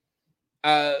 30,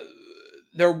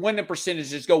 their winning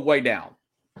percentages go way down.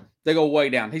 They go way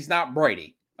down. He's not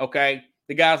Brady, okay?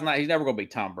 The guy's not – he's never going to be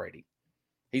Tom Brady.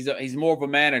 He's more of a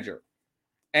manager.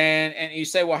 And you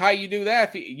say, well, how you do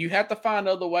that? You have to find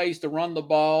other ways to run the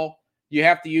ball. You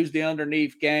have to use the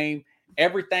underneath game.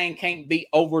 Everything can't be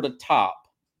over the top,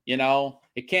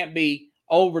 It can't be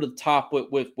over the top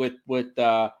with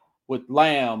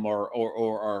Lamb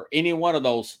or any one of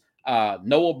those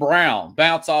Noah Brown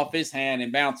bounce off his hand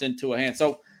and bounce into a hand.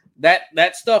 So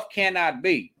that stuff cannot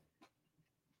be.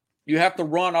 You have to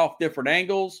run off different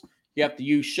angles. You have to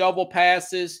use shovel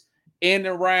passes, in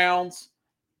and rounds,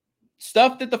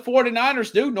 stuff that the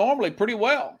 49ers do normally pretty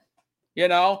well,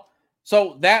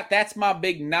 So that's my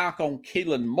big knock on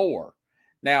Keelan Moore.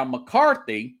 Now,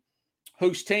 McCarthy,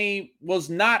 whose team was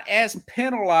not as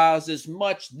penalized as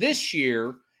much this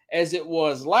year as it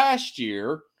was last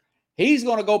year, he's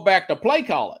going to go back to play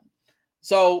calling.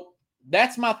 So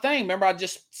that's my thing. Remember, I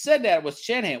just said that with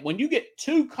Shanahan. When you get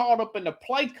too caught up in the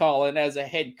play calling as a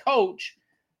head coach,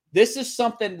 this is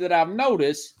something that I've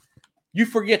noticed. You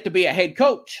forget to be a head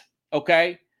coach,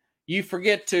 okay? You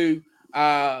forget to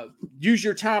use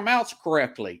your timeouts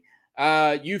correctly.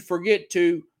 You forget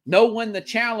to know when to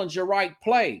challenge the right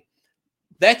play.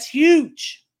 That's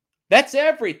huge. That's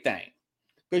everything.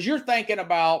 Because you're thinking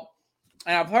about,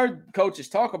 and I've heard coaches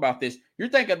talk about this, you're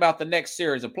thinking about the next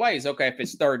series of plays. Okay, if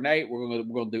it's 3rd and 8, we're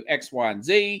going to do X, Y, and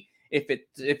Z. If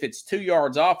it's 2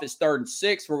 yards off, it's 3rd and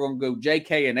 6, we're going to go J,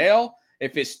 K, and L.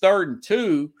 If it's 3rd and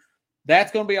 2,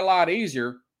 that's going to be a lot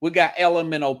easier. We got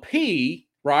LMNOP,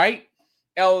 right?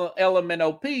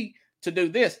 LMNOP to do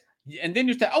this. And then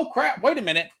you say, oh, crap, wait a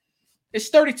minute. It's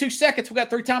 32 seconds. We got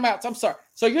 3 timeouts. I'm sorry.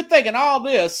 So you're thinking all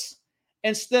this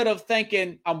instead of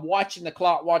thinking I'm watching the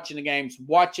clock, watching the games,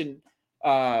 watching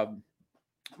my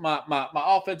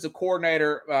offensive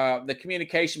coordinator, the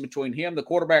communication between him, the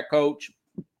quarterback coach,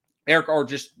 Eric, or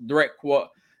just direct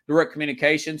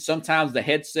communication. Sometimes the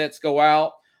headsets go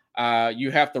out.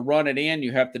 You have to run it in.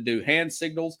 You have to do hand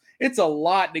signals. It's a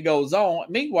lot that goes on.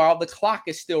 Meanwhile, the clock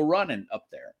is still running up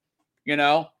there, you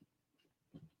know?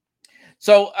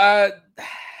 So,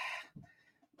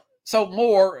 so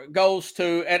Moore goes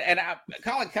to,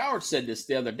 Colin Cowherd said this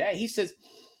the other day. He says,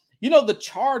 you know, the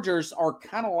Chargers are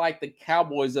kind of like the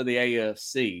Cowboys of the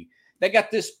AFC. They got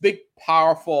this big,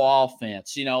 powerful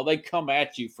offense. You know, they come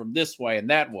at you from this way and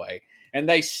that way, and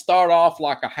they start off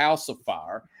like a house of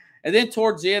fire. And then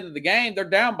towards the end of the game, they're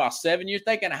down by 7. You're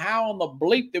thinking, how in the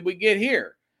bleep did we get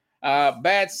here?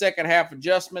 Bad second half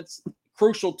adjustments,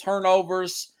 crucial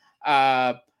turnovers,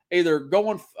 either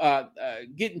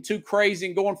getting too crazy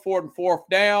and going for it and fourth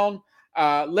down,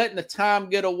 letting the time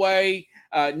get away,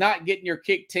 not getting your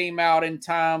kick team out in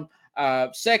time,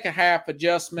 second half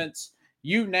adjustments,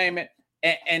 you name it,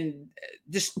 and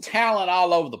just talent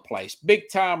all over the place. Big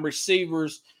time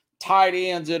receivers, tight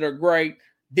ends that are great,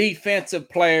 defensive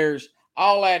players,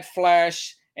 all that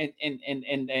flash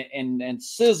and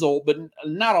sizzle, but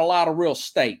not a lot of real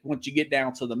steak once you get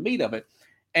down to the meat of it.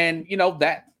 And, you know,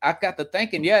 that I got to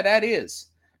thinking, yeah, that is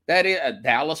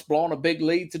Dallas blowing a big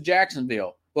lead to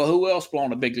Jacksonville. Well, who else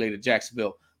blowing a big lead to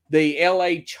Jacksonville? The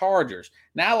LA Chargers.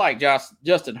 Now, I like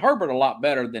Justin Herbert a lot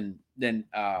better than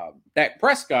Dak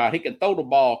Prescott. He can throw the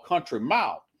ball country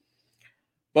mile,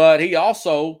 but he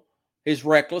also is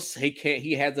reckless.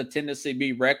 He has a tendency to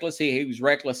be reckless. He was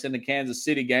reckless in the Kansas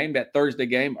City game, that Thursday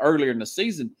game earlier in the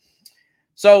season.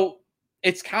 So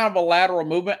it's kind of a lateral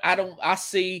movement. I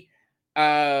see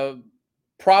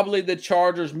probably the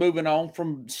Chargers moving on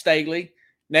from Staley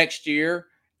next year.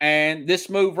 And this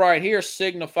move right here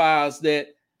signifies that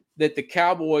the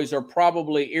Cowboys are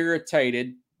probably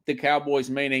irritated. The Cowboys,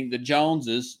 meaning the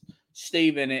Joneses,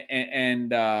 Steven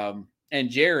and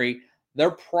Jerry, they're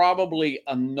probably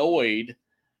annoyed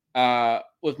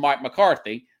with Mike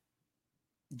McCarthy.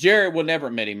 Jerry will never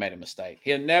admit he made a mistake.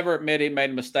 He'll never admit he made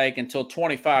a mistake until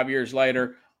 25 years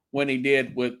later when he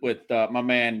did with my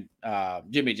man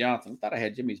Jimmy Johnson. I thought I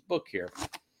had Jimmy's book here.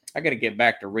 I got to get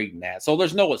back to reading that. So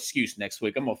there's no excuse next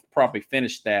week. I'm going to probably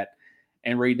finish that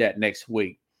and read that next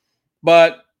week.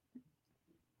 But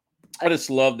I just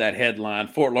love that headline.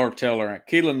 Fort Lauderdale,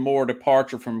 Keelan Moore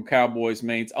departure from Cowboys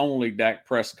means only Dak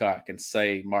Prescott can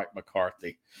save Mike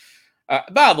McCarthy.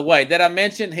 By the way, did I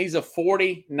mention he's a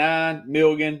 $49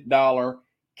 million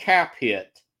cap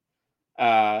hit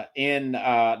in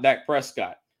Dak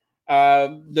Prescott?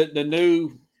 The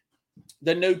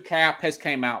new cap has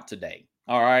came out today.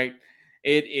 All right.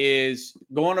 It is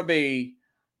going to be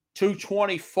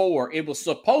 224. It was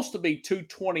supposed to be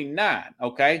 229.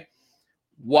 Okay.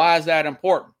 Why is that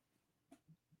important?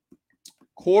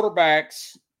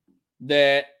 Quarterbacks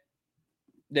that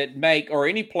make, or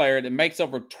any player that makes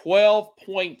over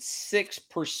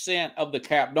 12.6% of the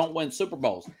cap don't win Super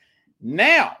Bowls.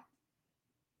 Now,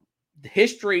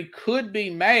 history could be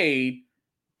made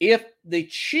if the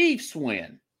Chiefs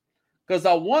win. Because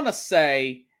I want to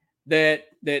say that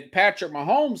Patrick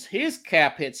Mahomes, his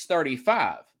cap hits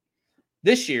 35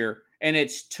 this year, and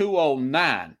it's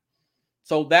 209.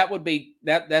 So that would be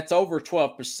that's over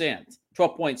 12%,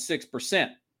 12.6%.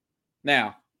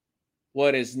 Now,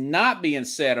 what is not being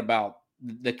said about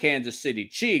the Kansas City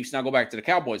Chiefs, and I'll go back to the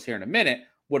Cowboys here in a minute,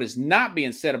 what is not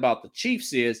being said about the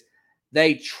Chiefs is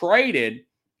they traded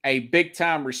a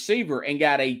big-time receiver and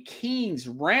got a king's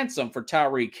ransom for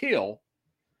Tyreek Hill,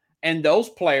 and those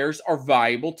players are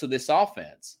valuable to this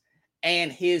offense.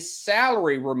 And his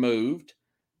salary removed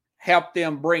helped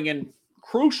them bring in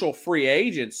crucial free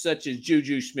agents such as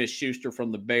Juju Smith-Schuster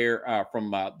from the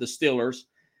Steelers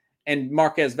and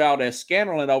Marquez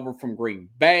Valdes-Scantling over from Green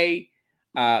Bay.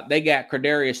 They got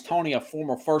Kadarius Toney, a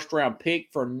former first-round pick,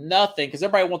 for nothing because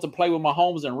everybody wants to play with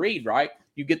Mahomes and Reed, right?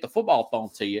 You get the football thrown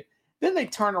to you. Then they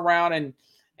turn around and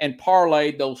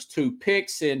parlayed those two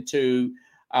picks into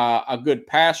a good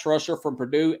pass rusher from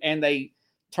Purdue, and they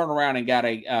turn around and got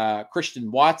a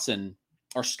Christian Watson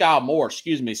or Sky Moore in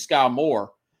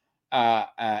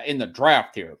the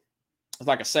draft here. It's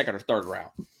like a second or third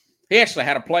round. He actually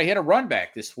had a run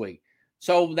back this week.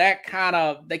 So that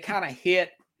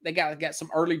they got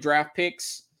some early draft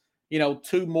picks,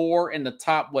 two more in the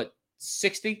top,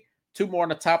 60, two more in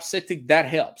the top 60. That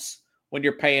helps when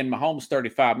you're paying Mahomes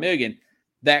 $35 million.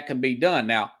 That can be done.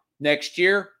 Now, next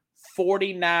year,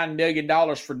 $49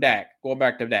 million for Dak. Going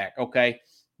back to Dak, okay?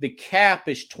 The cap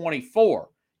is 24.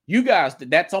 You guys,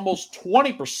 that's almost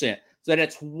 20%. So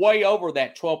that's way over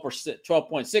that 12%,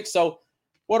 12.6. So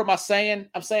what am I saying?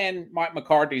 I'm saying Mike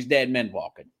McCarthy's dead men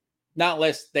walking. Not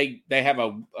unless they have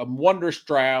a wondrous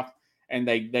draft and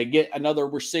they get another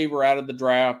receiver out of the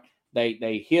draft.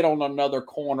 They hit on another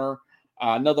corner,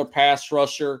 another pass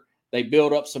rusher. they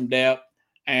build up some depth,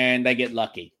 and they get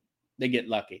lucky.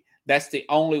 That's the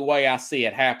only way I see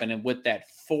it happening with that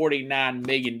 $49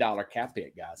 million cap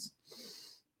hit, guys.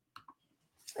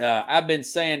 I've been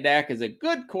saying Dak is a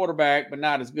good quarterback, but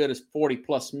not as good as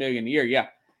 $40+ million a year.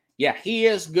 Yeah, he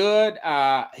is good.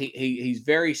 He's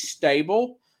very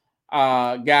stable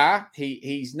guy.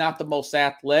 He's not the most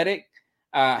athletic.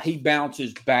 He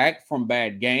bounces back from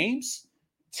bad games.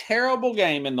 Terrible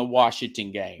game in the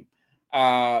Washington game.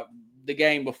 The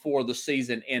game before the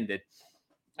season ended.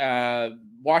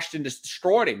 Washington just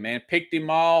destroyed him, man. Picked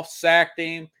him off, sacked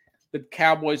him. The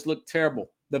Cowboys looked terrible.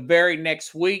 The very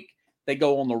next week, they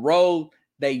go on the road.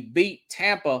 They beat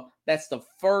Tampa. That's the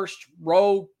first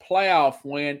road playoff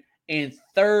win in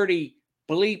 30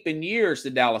 bleeping years, the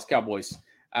Dallas Cowboys.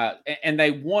 And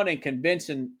they won in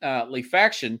convincingly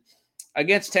fashion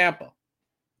against Tampa.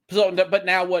 So, but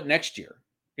now what next year?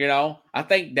 I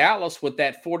think Dallas, with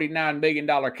that $49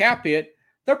 million cap hit,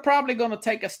 they're probably going to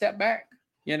take a step back.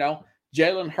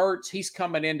 Jalen Hurts, he's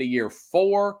coming into year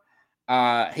 4.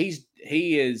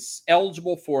 He is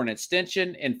eligible for an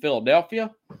extension in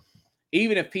Philadelphia.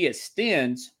 Even if he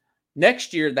extends,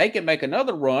 next year they can make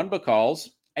another run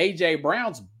because A.J.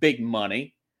 Brown's big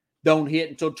money don't hit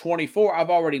until 24. I've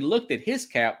already looked at his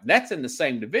cap. That's in the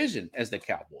same division as the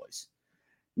Cowboys.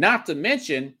 Not to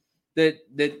mention that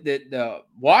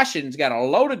Washington's got a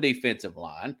loaded defensive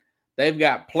line. They've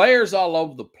got players all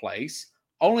over the place.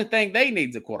 Only thing they need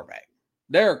is a quarterback.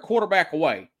 They're a quarterback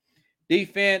away.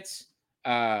 Defense,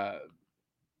 wide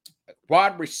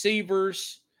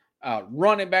receivers,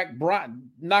 running back.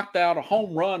 Knocked out a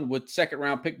home run with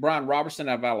second-round pick Brian Robertson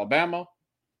out of Alabama,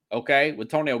 with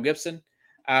Antonio Gibson.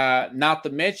 Not to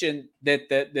mention that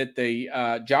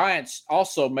the Giants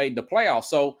also made the playoffs.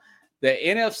 So the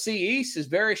NFC East is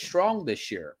very strong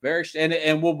this year,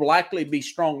 and will likely be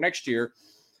strong next year.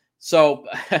 So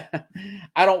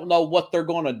I don't know what they're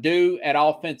going to do at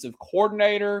offensive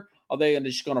coordinator. Are they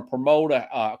just going to promote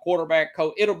a quarterback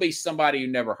coach? It'll be somebody you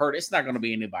never heard. It's not going to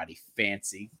be anybody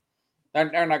fancy.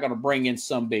 They're not going to bring in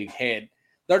some big head.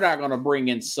 They're not going to bring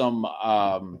in some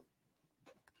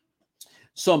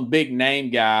big name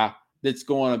guy that's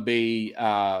going to be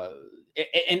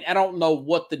and I don't know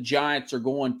what the Giants are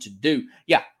going to do.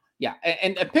 Yeah.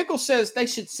 And Pickle says they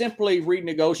should simply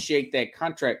renegotiate that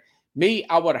contract.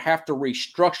 I would have to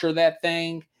restructure that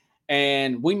thing,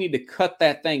 and we need to cut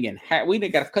that thing in half. We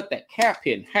got to cut that cap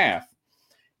hit in half.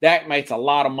 That makes a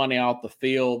lot of money off the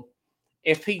field.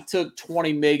 If he took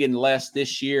 $20 million less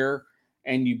this year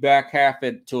and you back half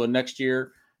it to a next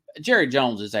year, Jerry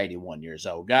Jones is 81 years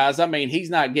old, guys. I mean, he's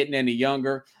not getting any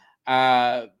younger.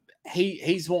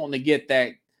 He's wanting to get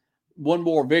that one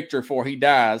more victory before he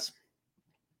dies.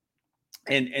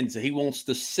 And so he wants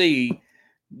to see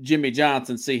Jimmy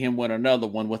Johnson see him win another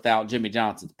one without Jimmy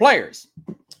Johnson's players.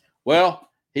 Well,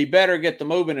 he better get the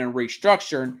moving and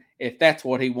restructuring if that's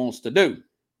what he wants to do.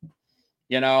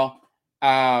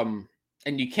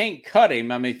 And you can't cut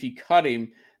him. I mean, if you cut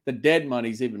him, the dead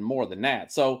money's even more than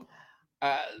that. So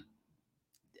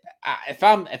if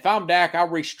I'm Dak, I'll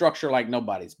restructure like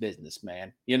nobody's business,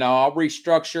 man. I'll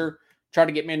restructure, try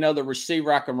to get me another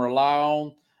receiver I can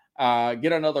rely on,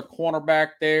 get another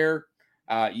cornerback there.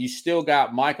 You still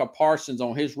got Micah Parsons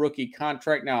on his rookie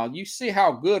contract. Now, you see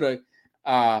how good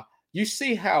a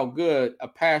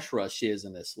pass rush is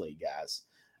in this league, guys.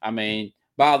 I mean,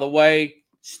 by the way,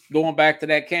 going back to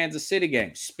that Kansas City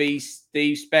game, Steve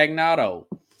Spagnuolo,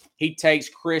 he takes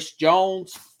Chris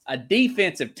Jones, a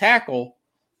defensive tackle,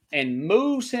 and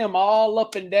moves him all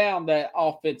up and down that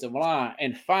offensive line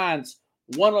and finds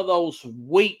one of those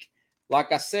weak,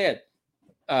 like I said,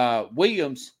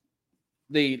 Williams,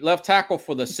 the left tackle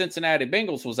for the Cincinnati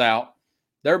Bengals, was out.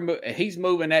 He's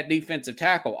moving that defensive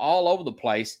tackle all over the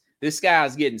place. This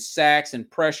guy's getting sacks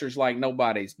and pressures like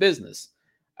nobody's business.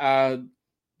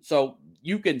 So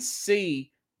you can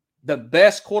see the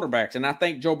best quarterbacks, and I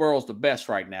think Joe Burrow's the best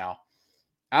right now.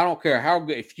 I don't care how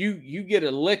good. If you get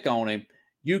a lick on him,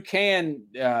 you can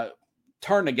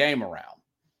turn the game around.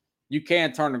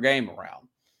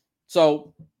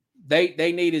 So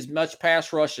they need as much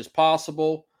pass rush as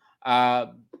possible.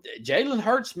 Jalen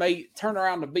Hurts may turn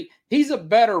around to be. He's a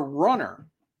better runner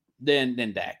than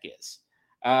Dak is.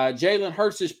 Jalen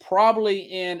Hurts is probably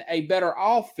in a better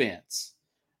offense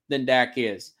than Dak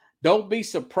is. Don't be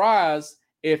surprised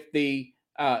if the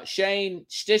Shane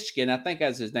Steichen, I think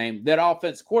that's his name, that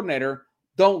offense coordinator,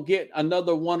 don't get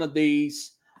another one of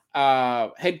these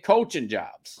head coaching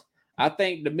jobs. I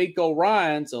think DeMeco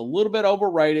Ryans a little bit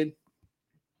overrated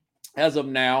as of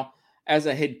now as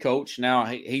a head coach. Now,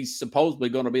 he's supposedly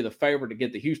going to be the favorite to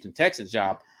get the Houston Texans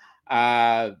job.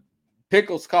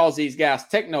 Pickles calls these guys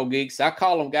techno geeks. I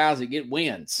call them guys that get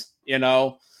wins.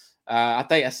 I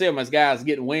think I see them as guys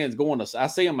getting wins I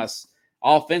see them as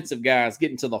offensive guys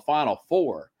getting to the Final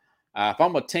Four. If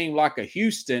I'm a team like a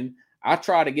Houston, I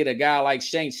try to get a guy like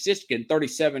Shane Steichen,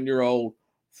 37-year-old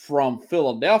from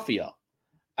Philadelphia,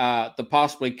 to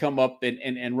possibly come up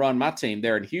and run my team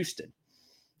there in Houston.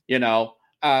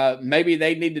 Maybe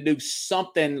they need to do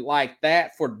something like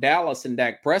that for Dallas and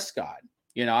Dak Prescott.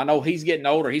 I know he's getting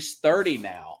older. He's 30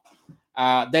 now.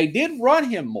 They did run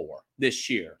him more this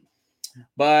year.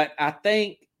 But I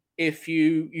think if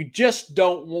you just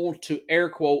don't want to, air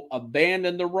quote,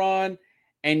 abandon the run,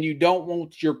 and you don't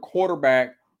want your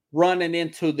quarterback running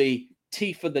into the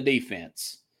teeth of the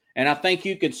defense. And I think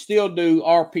you could still do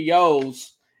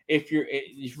RPOs if you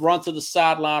run to the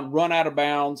sideline, run out of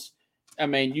bounds. I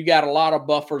mean, you got a lot of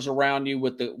buffers around you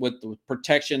with the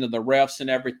protection of the refs and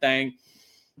everything.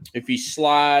 If you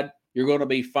slide, you're going to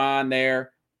be fine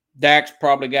there. Dak's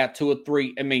probably got 2 or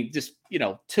 3. I mean, just,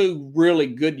 2 really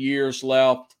good years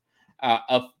left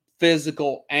of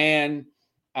physical and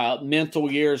mental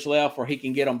years left where he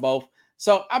can get them both.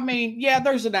 So, I mean, yeah,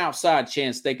 there's an outside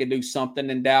chance they could do something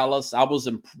in Dallas. I was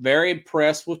very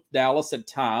impressed with Dallas at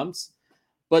times.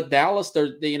 But Dallas, they're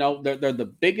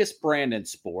the biggest brand in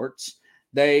sports.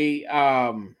 They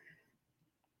got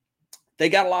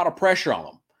a lot of pressure on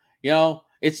them.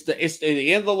 It's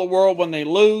the end of the world when they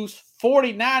lose.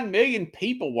 49 million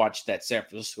people watched that San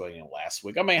Francisco game last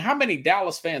week. I mean, how many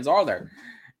Dallas fans are there?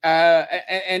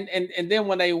 And then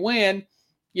when they win,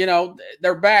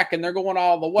 they're back and they're going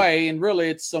all the way. And really,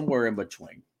 it's somewhere in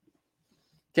between.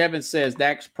 Kevin says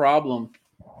Dak's problem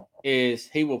is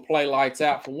he will play lights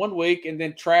out for 1 week and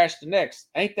then trash the next.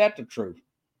 Ain't that the truth?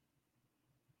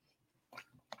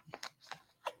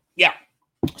 Yeah.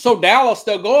 So Dallas,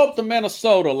 they'll go up to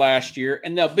Minnesota last year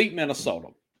and they'll beat Minnesota.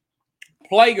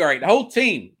 Play great. The whole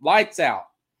team, lights out.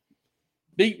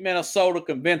 Beat Minnesota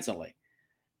convincingly.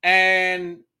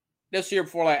 And this year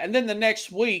before that. And then the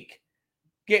next week,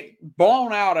 get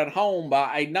blown out at home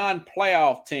by a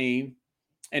non-playoff team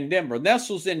in Denver. This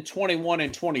was in 21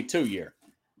 and 22 year.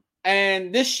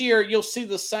 And this year, you'll see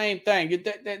the same thing.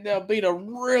 They'll beat a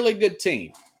really good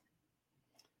team.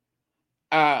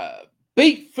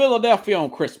 Beat Philadelphia on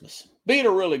Christmas. Beat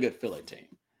a really good Philly team.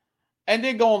 And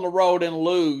then go on the road and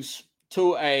lose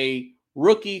to a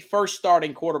rookie first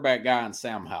starting quarterback guy in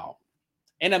Sam Howell.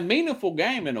 In a meaningful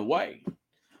game in a way.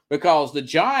 Because the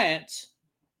Giants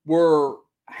were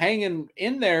hanging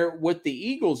in there with the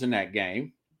Eagles in that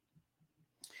game.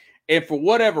 And for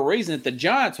whatever reason, if the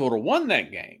Giants would have won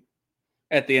that game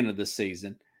at the end of the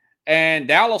season, and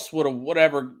Dallas would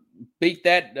have beat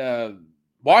that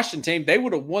Washington team, they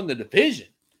would have won the division.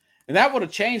 And that would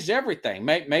have changed everything.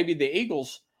 Maybe the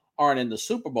Eagles aren't in the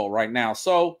Super Bowl right now.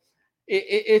 So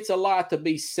it's a lot to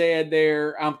be said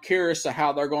there. I'm curious of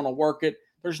how they're going to work it.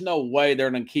 There's no way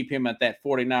they're going to keep him at that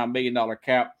 $49 million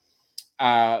cap.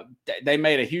 They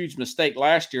made a huge mistake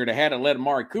last year. They had to let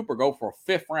Amari Cooper go for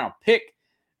a 5th-round pick.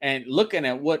 And looking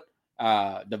at what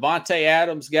Devontae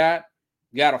Adams got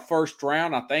a 1st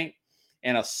round, I think,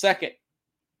 and a 2nd.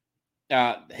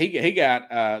 He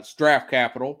got draft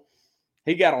capital.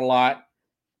 He got a lot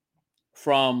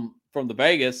from the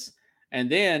Vegas. And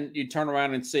then you turn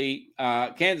around and see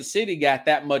Kansas City got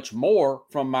that much more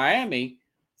from Miami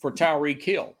for Tyreek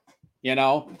Hill,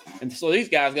 And so these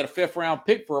guys got a 5th-round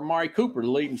pick for Amari Cooper, the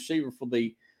leading receiver for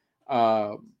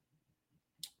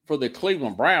the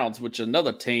Cleveland Browns, which is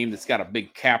another team that's got a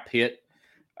big cap hit.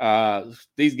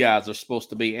 These guys are supposed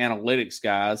to be analytics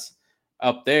guys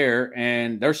up there,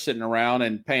 and they're sitting around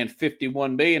and paying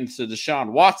 $51 million to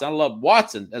Deshaun Watson. I love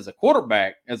Watson as a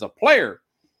quarterback, as a player.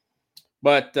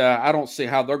 But I don't see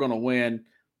how they're going to win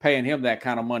paying him that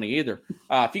kind of money either.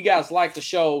 If you guys like the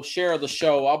show, share the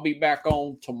show. I'll be back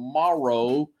on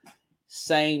tomorrow,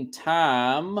 same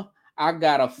time. I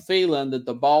got a feeling that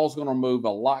the ball's going to move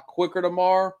a lot quicker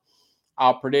tomorrow.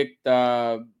 I'll predict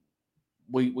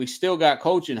we still got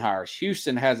coaching hires.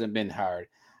 Houston hasn't been hired.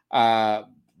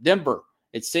 Denver,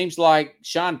 it seems like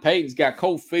Sean Payton's got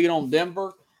cold feet on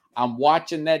Denver. I'm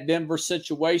watching that Denver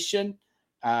situation.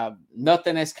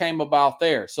 Nothing has came about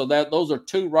there. So those are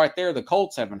 2 right there. The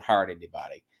Colts haven't hired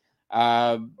anybody.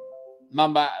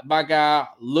 My guy,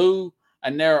 Lou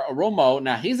Anarumo,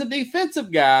 now he's a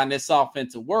defensive guy in this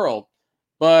offensive world,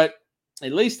 but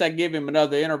at least I give him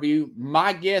another interview.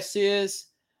 My guess is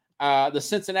the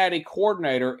Cincinnati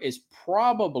coordinator is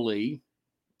probably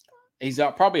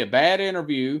a bad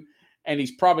interview, and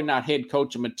he's probably not head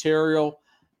coach material.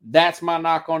 That's my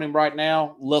knock on him right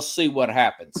now. Let's see what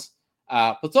happens.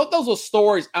 But those are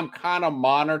stories I'm kind of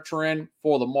monitoring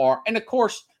for the more. And, of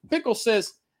course, Pickle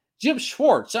says Jim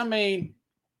Schwartz. I mean,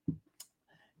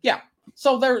 yeah.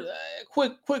 So there,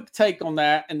 quick take on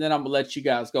that, and then I'm gonna let you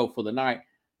guys go for the night.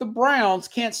 The Browns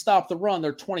can't stop the run;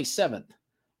 they're 27th.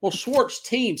 Well, Schwartz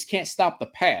teams can't stop the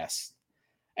pass,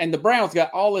 and the Browns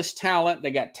got all this talent.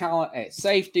 They got talent at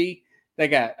safety. They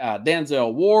got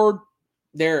Denzel Ward.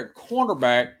 They're at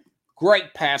cornerback,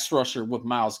 great pass rusher with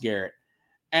Myles Garrett,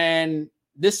 and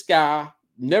this guy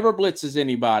never blitzes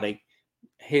anybody.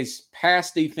 His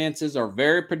pass defenses are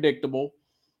very predictable.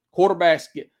 Quarterbacks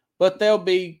but they'll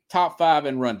be top 5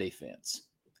 in run defense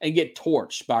and get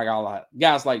torched by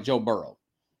guys like Joe Burrow.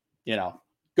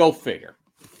 Go figure.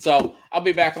 So I'll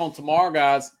be back on tomorrow,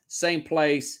 guys. Same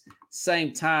place,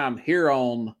 same time here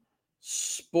on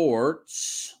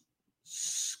Sports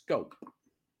Scope.